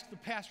this. I asked the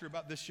pastor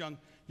about this young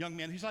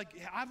man. He's like,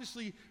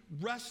 obviously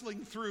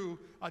wrestling through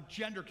a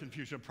gender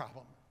confusion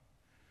problem.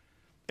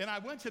 And I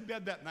went to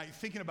bed that night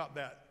thinking about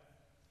that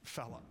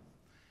fella.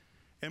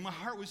 And my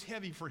heart was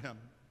heavy for him.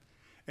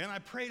 And I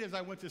prayed as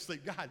I went to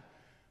sleep, God,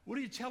 what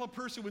do you tell a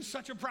person with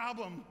such a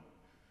problem?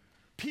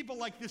 People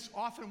like this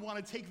often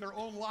want to take their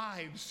own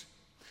lives.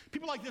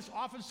 People like this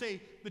often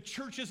say the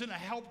church isn't a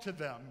help to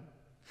them.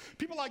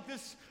 People like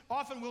this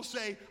often will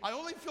say, I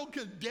only feel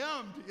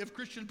condemned if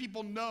Christian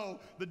people know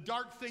the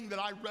dark thing that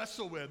I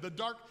wrestle with, the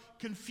dark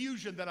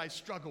confusion that I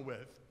struggle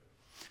with.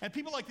 And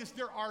people like this,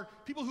 there are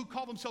people who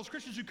call themselves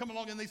Christians who come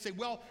along and they say,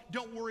 well,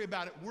 don't worry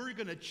about it. We're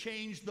going to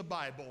change the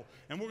Bible.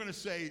 And we're going to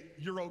say,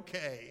 you're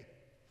okay.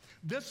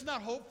 That's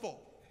not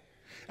hopeful.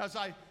 As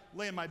I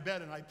lay in my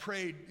bed and I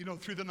prayed,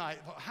 through the night,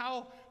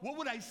 what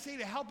would I say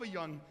to help a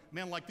young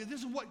man like this?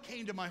 This is what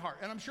came to my heart.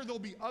 And I'm sure there'll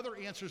be other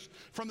answers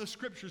from the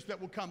scriptures that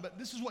will come, but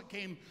this is what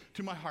came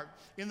to my heart.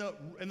 In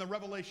the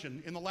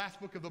Revelation, in the last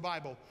book of the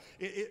Bible,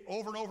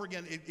 over and over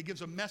again, it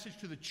gives a message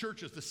to the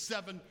churches, the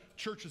 7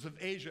 churches of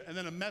Asia, and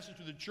then a message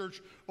to the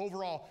church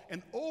overall.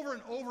 And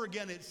over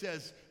again, it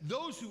says,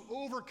 those who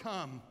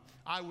overcome,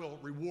 I will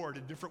reward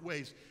in different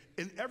ways.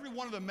 In every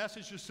one of the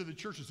messages to the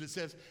churches, it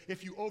says,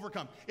 if you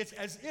overcome. It's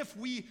as if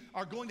we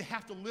are going to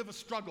have to live a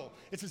struggle.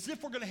 It's as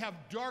if we're going to have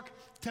dark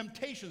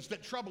temptations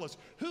that trouble us.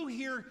 Who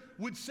here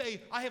would say,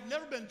 I have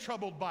never been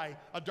troubled by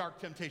a dark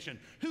temptation?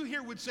 Who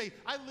here would say,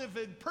 I live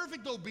in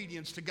perfect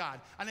obedience to God,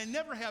 and I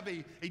never have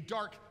a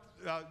dark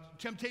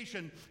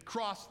temptation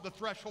cross the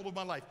threshold of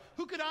my life?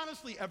 Who could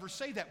honestly ever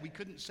say that? We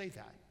couldn't say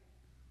that.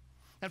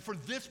 And for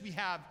this, we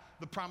have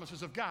the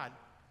promises of God.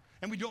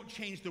 And we don't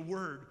change the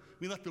word.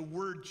 We let the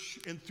word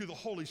and through the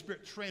Holy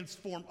Spirit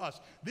transform us.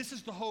 This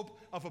is the hope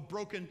of a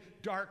broken,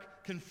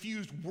 dark,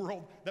 confused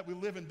world that we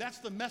live in. That's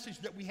the message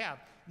that we have.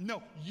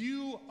 No,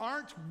 you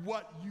aren't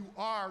what you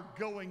are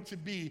going to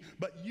be,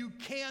 but you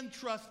can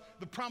trust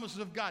the promises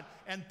of God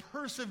and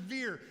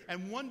persevere.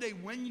 And one day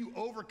when you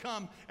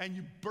overcome and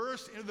you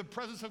burst into the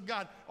presence of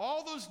God,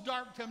 all those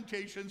dark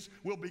temptations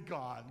will be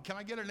gone. Can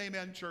I get an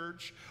amen,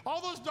 church?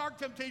 All those dark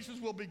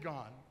temptations will be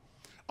gone.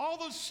 All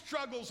those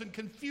struggles and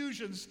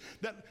confusions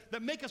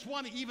that make us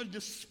want to even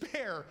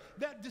despair,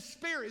 that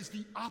despair is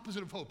the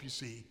opposite of hope, you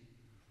see.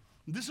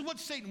 This is what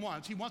Satan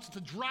wants. He wants us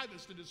to drive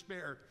us to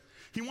despair.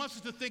 He wants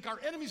us to think our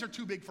enemies are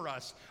too big for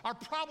us. Our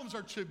problems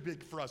are too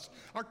big for us.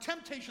 Our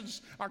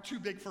temptations are too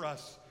big for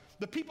us.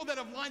 The people that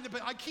have lined up,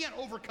 I can't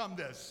overcome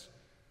this.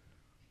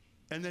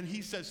 And then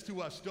he says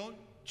to us, don't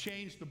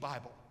change the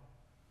Bible.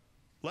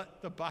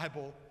 Let the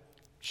Bible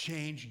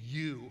change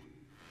you.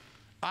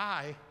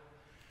 I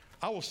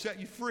will set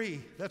you free.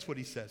 That's what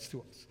he says to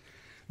us.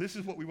 This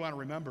is what we want to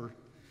remember.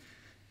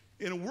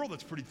 In a world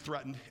that's pretty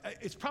threatened,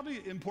 it's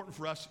probably important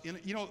for us.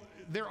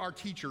 There are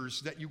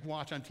teachers that you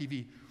watch on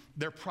TV.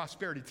 They're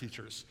prosperity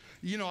teachers.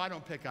 I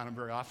don't pick on them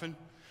very often.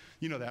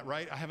 You know that,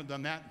 right? I haven't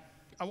done that.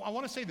 I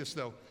want to say this,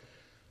 though.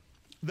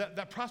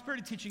 That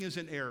prosperity teaching is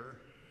an error.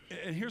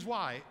 And here's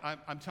why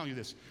I'm telling you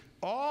this.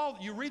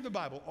 You read the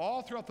Bible,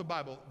 all throughout the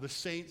Bible, the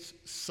saints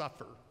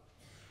suffer.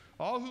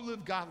 All who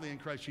live godly in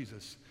Christ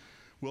Jesus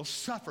will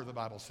suffer, the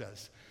Bible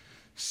says.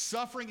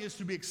 Suffering is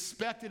to be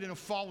expected in a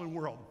fallen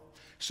world.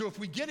 So if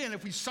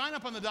we sign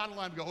up on the dotted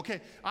line and go, okay,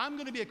 I'm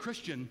going to be a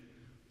Christian,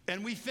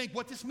 and we think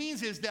what this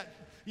means is that,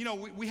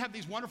 we have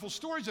these wonderful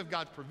stories of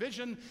God's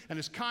provision and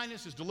his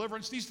kindness, his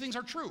deliverance. These things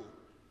are true.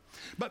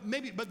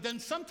 But then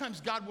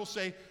sometimes God will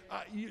say,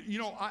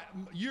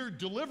 your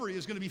delivery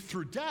is going to be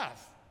through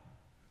death.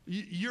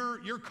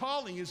 Your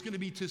calling is going to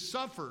be to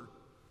suffer.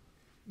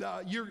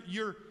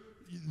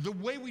 The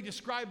way we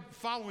describe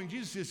following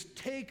Jesus is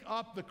take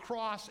up the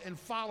cross and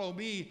follow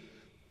me.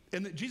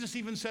 And Jesus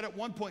even said at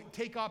one point,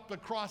 take up the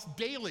cross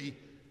daily.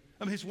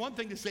 I mean, it's one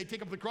thing to say,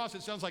 take up the cross.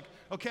 It sounds like,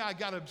 okay, I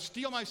got to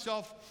steel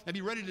myself and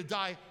be ready to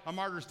die a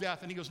martyr's death.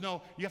 And he goes,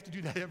 no, you have to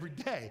do that every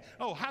day.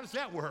 Oh, how does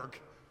that work?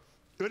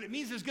 But it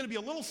means there's going to be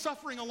a little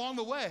suffering along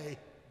the way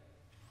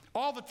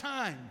all the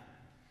time.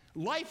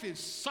 Life is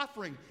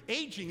suffering.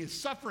 Aging is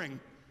suffering.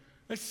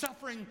 There's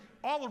suffering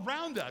all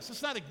around us.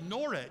 Let's not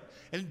ignore it.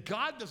 And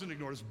God doesn't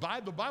ignore it.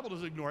 The Bible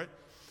doesn't ignore it.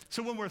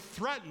 So when we're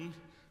threatened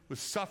with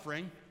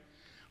suffering,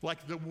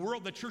 like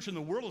the church in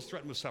the world is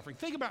threatened with suffering.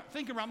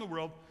 Think around the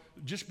world,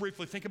 just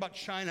briefly. Think about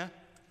China.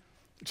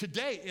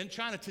 Today in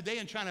China,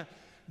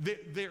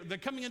 they're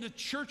coming into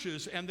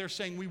churches and they're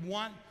saying, we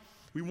want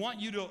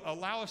you to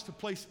allow us to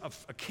place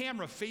a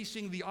camera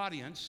facing the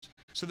audience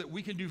so that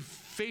we can do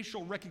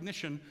facial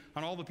recognition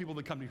on all the people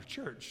that come to your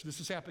church. This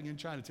is happening in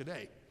China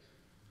today.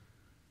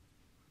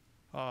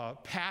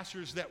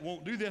 Pastors that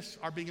won't do this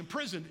are being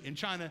imprisoned in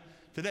China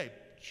today.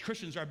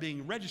 Christians are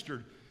being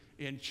registered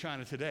in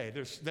China today.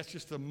 That's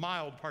just the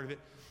mild part of it.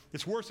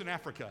 It's worse in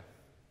Africa.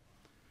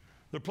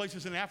 There are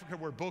places in Africa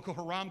where Boko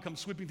Haram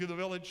comes sweeping through the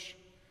village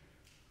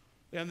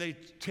and they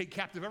take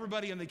captive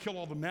everybody and they kill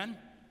all the men.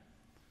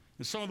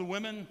 And some of the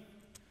women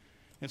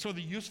and some of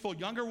the useful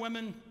younger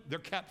women, they're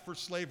kept for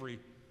slavery.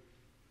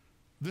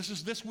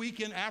 This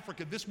week in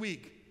Africa,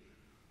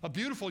 a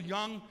beautiful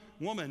young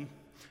woman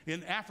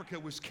in Africa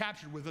was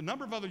captured with a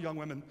number of other young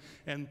women,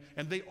 and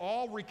they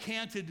all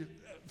recanted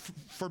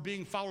for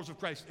being followers of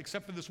Christ,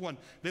 except for this one.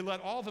 They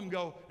let all of them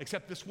go,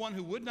 except this one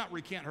who would not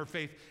recant her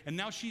faith, and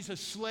now she's a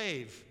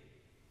slave.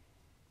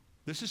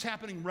 This is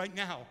happening right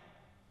now.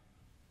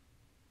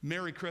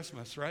 Merry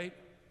Christmas, right?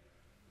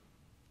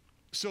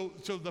 So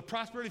the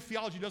prosperity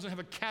theology doesn't have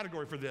a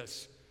category for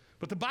this,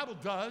 but the Bible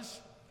does.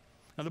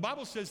 And the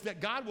Bible says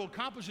that God will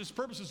accomplish his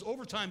purposes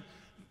over time,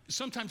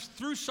 sometimes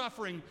through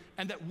suffering,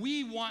 and that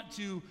we want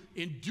to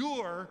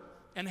endure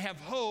and have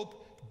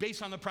hope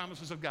based on the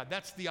promises of God.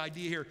 That's the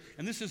idea here.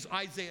 And this is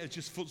Isaiah is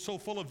just so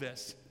full of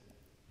this.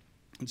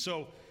 And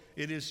so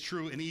it is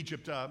true in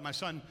Egypt. My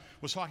son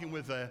was talking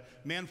with a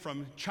man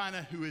from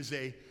China who is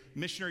a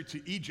missionary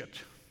to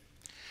Egypt.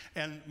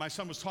 And my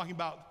son was talking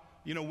about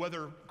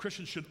whether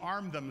Christians should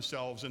arm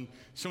themselves. And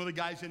some of the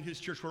guys in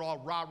his church were all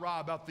rah-rah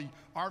about the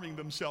arming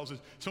themselves. And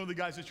some of the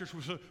guys in church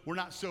were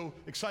not so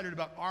excited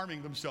about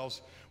arming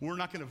themselves. We're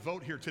not going to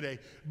vote here today.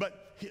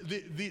 But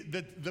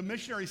the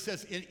missionary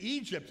says in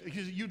Egypt,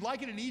 you'd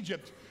like it in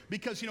Egypt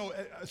because,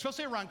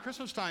 especially around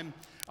Christmas time,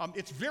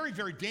 it's very,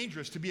 very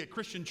dangerous to be a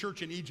Christian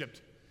church in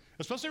Egypt.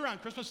 Especially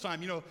around Christmas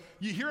time,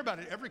 you hear about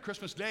it every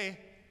Christmas day.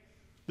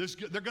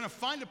 They're going to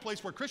find a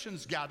place where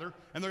Christians gather,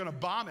 and they're going to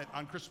bomb it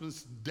on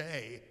Christmas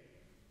Day.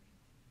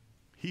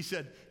 He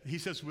says,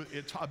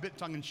 it's a bit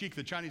tongue-in-cheek,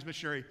 the Chinese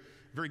missionary,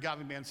 very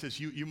godly man,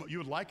 says, you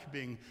would like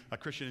being a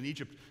Christian in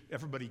Egypt.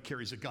 Everybody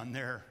carries a gun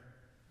there.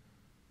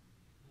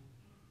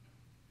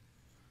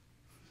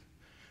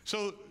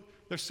 So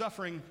there's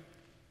suffering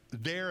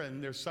there,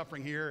 and there's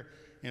suffering here.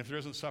 And if there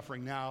isn't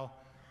suffering now,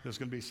 there's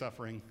going to be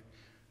suffering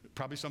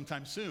probably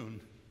sometime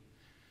soon.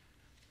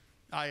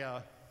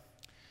 I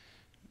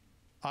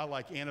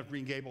like Anne of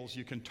Green Gables.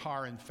 You can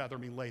tar and feather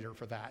me later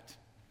for that.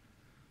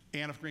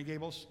 Anne of Green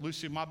Gables.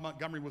 Lucy Maud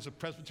Montgomery was a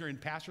Presbyterian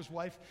pastor's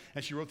wife,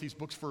 and she wrote these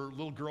books for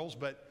little girls,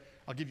 but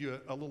I'll give you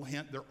a little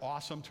hint. They're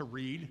awesome to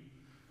read.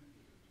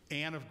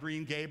 Anne of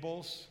Green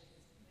Gables.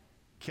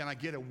 Can I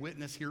get a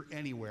witness here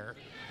anywhere?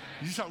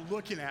 You start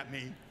looking at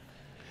me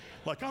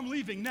like I'm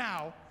leaving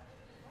now.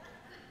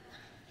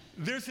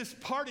 There's this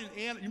part in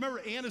Anne. You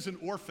remember Anne is an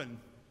orphan.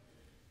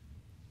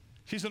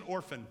 She's an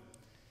orphan.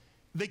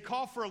 They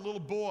call for a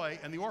little boy,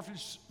 and the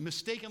orphanage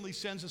mistakenly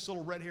sends this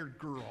little red-haired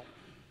girl.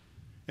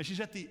 And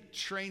she's at the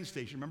train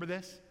station. Remember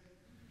this?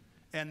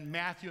 And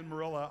Matthew and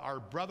Marilla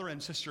are brother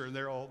and sister, and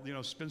they're all,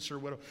 spinster,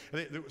 widow,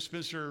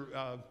 spinster,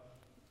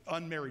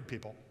 unmarried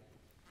people.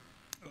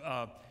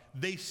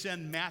 They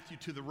send Matthew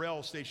to the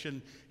rail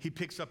station. He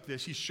picks up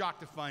this. He's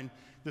shocked to find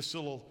this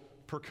little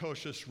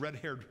precocious,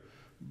 red-haired,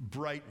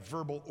 bright,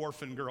 verbal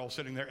orphan girl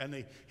sitting there.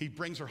 And he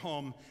brings her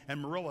home, and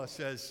Marilla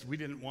says, we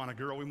didn't want a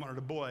girl, we wanted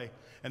a boy.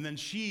 And then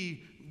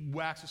she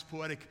waxes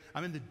poetic.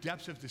 I'm in the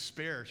depths of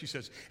despair, she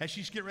says. As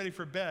she's getting ready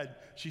for bed,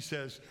 she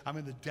says, I'm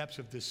in the depths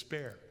of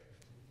despair.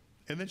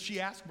 And then she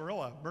asks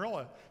Marilla,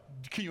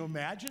 can you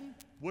imagine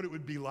what it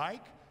would be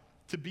like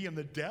to be in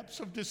the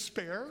depths of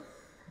despair?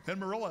 And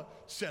Marilla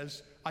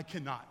says, I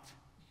cannot,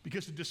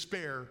 because the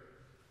despair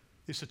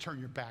is to turn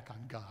your back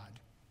on God.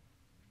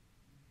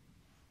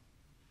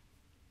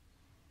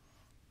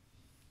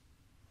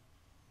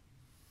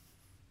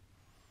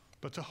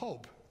 But to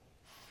hope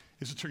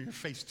is to turn your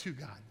face to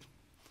God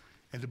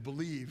and to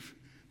believe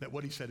that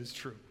what he said is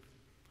true.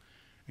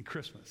 And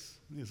Christmas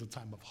is a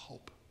time of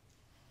hope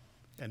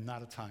and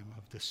not a time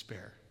of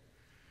despair.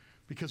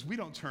 Because we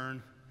don't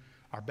turn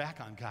our back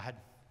on God.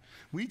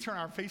 We turn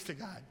our face to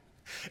God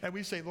and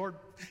we say, Lord,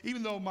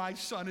 even though my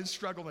son is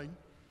struggling,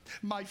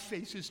 my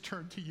face is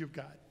turned to you,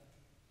 God.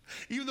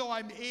 Even though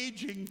I'm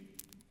aging,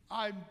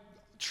 I'm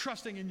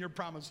trusting in your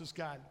promises,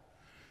 God.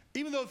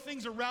 Even though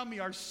things around me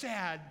are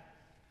sad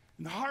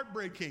and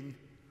heartbreaking,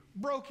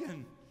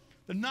 broken,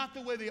 they're not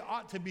the way they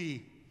ought to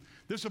be,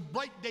 there's a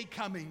bright day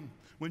coming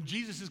when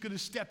Jesus is going to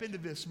step into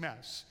this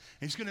mess.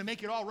 And he's going to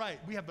make it all right.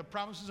 We have the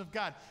promises of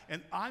God,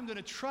 and I'm going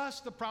to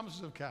trust the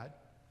promises of God.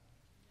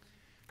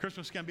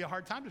 Christmas can be a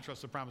hard time to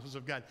trust the promises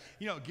of God.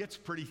 You know, it gets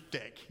pretty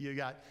thick. You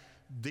got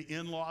the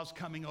in-laws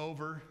coming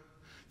over.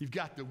 You've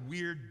got the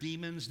weird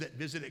demons that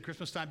visit at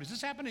Christmas time. Does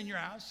this happen in your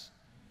house?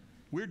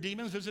 Weird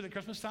demons visit at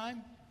Christmas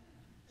time?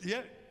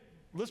 Yeah,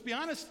 let's be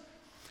honest.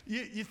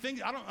 You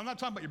think, I'm not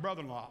talking about your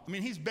brother-in-law. I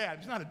mean, he's bad.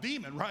 He's not a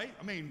demon, right?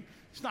 I mean,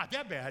 it's not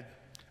that bad.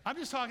 I'm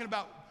just talking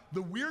about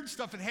the weird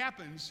stuff that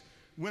happens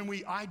when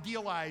we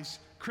idealize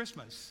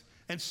Christmas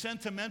and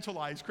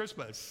sentimentalize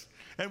Christmas.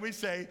 And we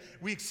say,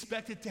 we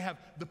expect it to have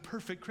the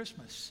perfect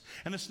Christmas.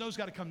 And the snow's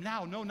got to come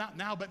now. No, not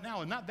now, but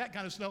now. And not that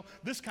kind of snow,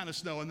 this kind of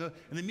snow. And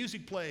the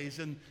music plays.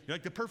 And you're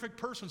like the perfect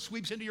person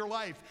sweeps into your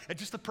life at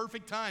just the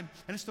perfect time.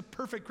 And it's the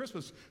perfect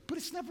Christmas. But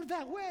it's never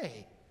that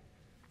way.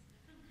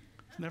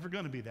 It's never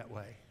going to be that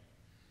way.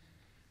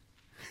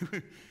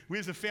 We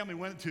as a family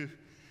went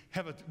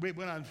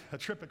on a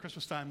trip at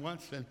Christmas time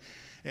once.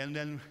 And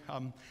then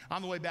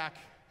on the way back,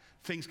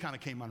 things kind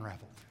of came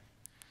unraveled.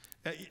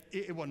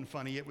 It wasn't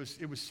funny. It was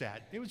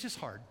sad. It was just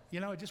hard. You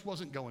know, it just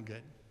wasn't going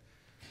good.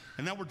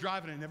 And now we're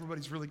driving and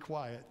everybody's really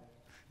quiet.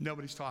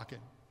 Nobody's talking.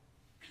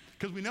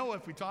 Because we know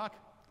if we talk,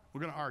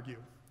 we're going to argue.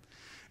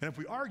 And if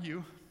we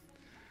argue,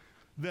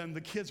 then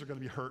the kids are going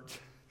to be hurt.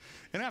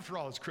 And after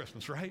all, it's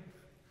Christmas, right?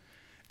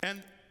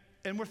 And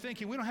we're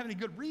thinking we don't have any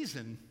good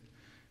reason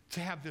to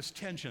have this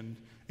tension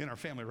in our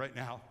family right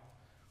now.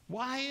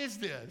 Why is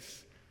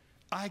this?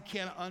 I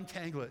can't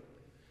untangle it.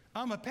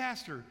 I'm a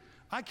pastor.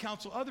 I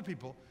counsel other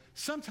people.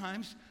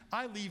 Sometimes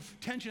I leave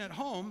tension at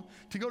home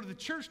to go to the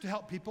church to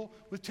help people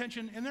with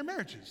tension in their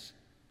marriages.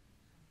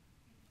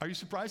 Are you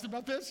surprised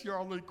about this? You're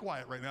all really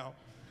quiet right now.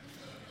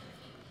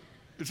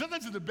 And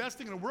sometimes it's the best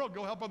thing in the world.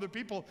 Go help other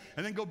people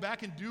and then go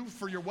back and do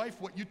for your wife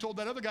what you told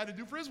that other guy to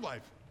do for his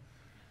wife.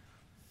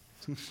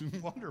 It's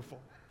wonderful.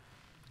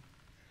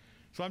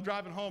 So I'm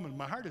driving home and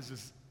my heart is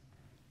just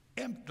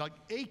like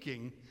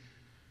aching.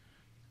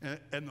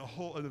 And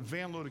the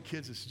van load of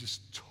kids is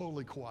just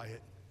totally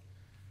quiet.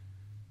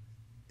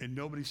 And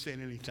nobody's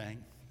saying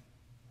anything.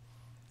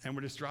 And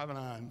we're just driving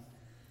on,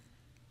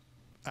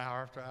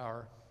 hour after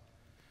hour.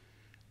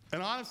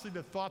 And honestly,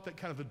 the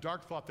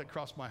dark thought that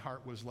crossed my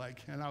heart was like,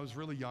 and I was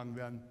really young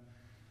then,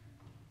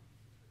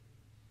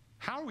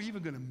 how are we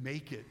even going to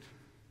make it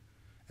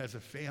as a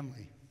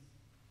family?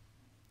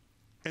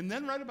 And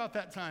then right about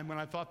that time when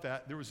I thought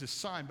that, there was this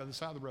sign by the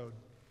side of the road.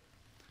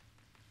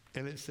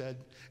 And it said,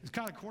 it's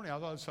kind of corny. I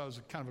thought it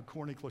was kind of a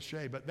corny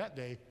cliche, but that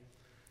day,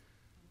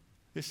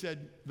 it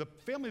said, the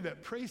family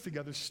that prays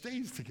together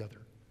stays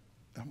together.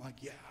 And I'm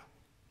like, yeah,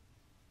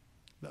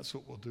 that's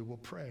what we'll do. We'll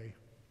pray.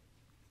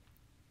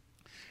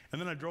 And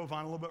then I drove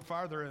on a little bit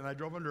farther, and I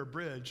drove under a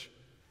bridge.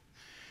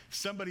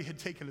 Somebody had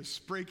taken a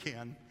spray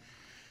can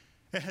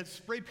and had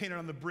spray painted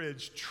on the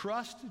bridge,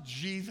 "Trust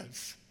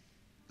Jesus."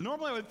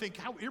 Normally I would think,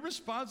 how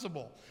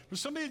irresponsible for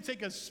somebody to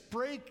take a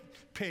spray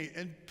paint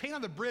and paint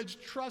on the bridge,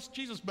 "Trust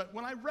Jesus." But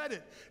when I read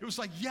it, it was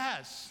like,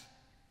 yes.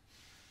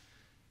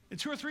 And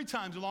 2 or 3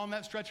 times along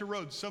that stretch of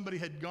road, somebody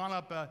had gone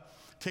up,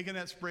 taken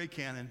that spray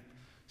can and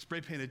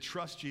spray painted,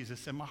 "Trust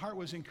Jesus." And my heart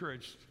was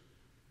encouraged.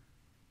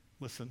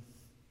 Listen,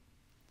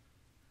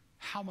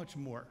 how much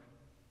more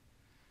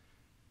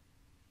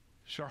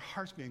should our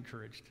hearts be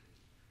encouraged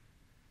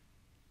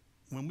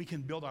when we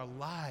can build our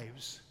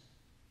lives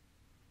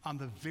on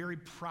the very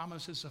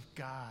promises of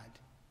God?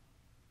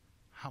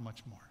 How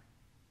much more?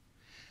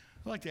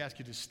 I'd like to ask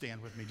you to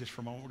stand with me just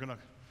for a moment. We're going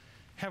to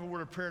have a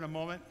word of prayer in a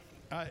moment.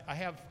 I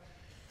have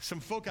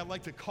some folk I'd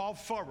like to call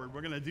forward.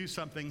 We're going to do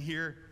something here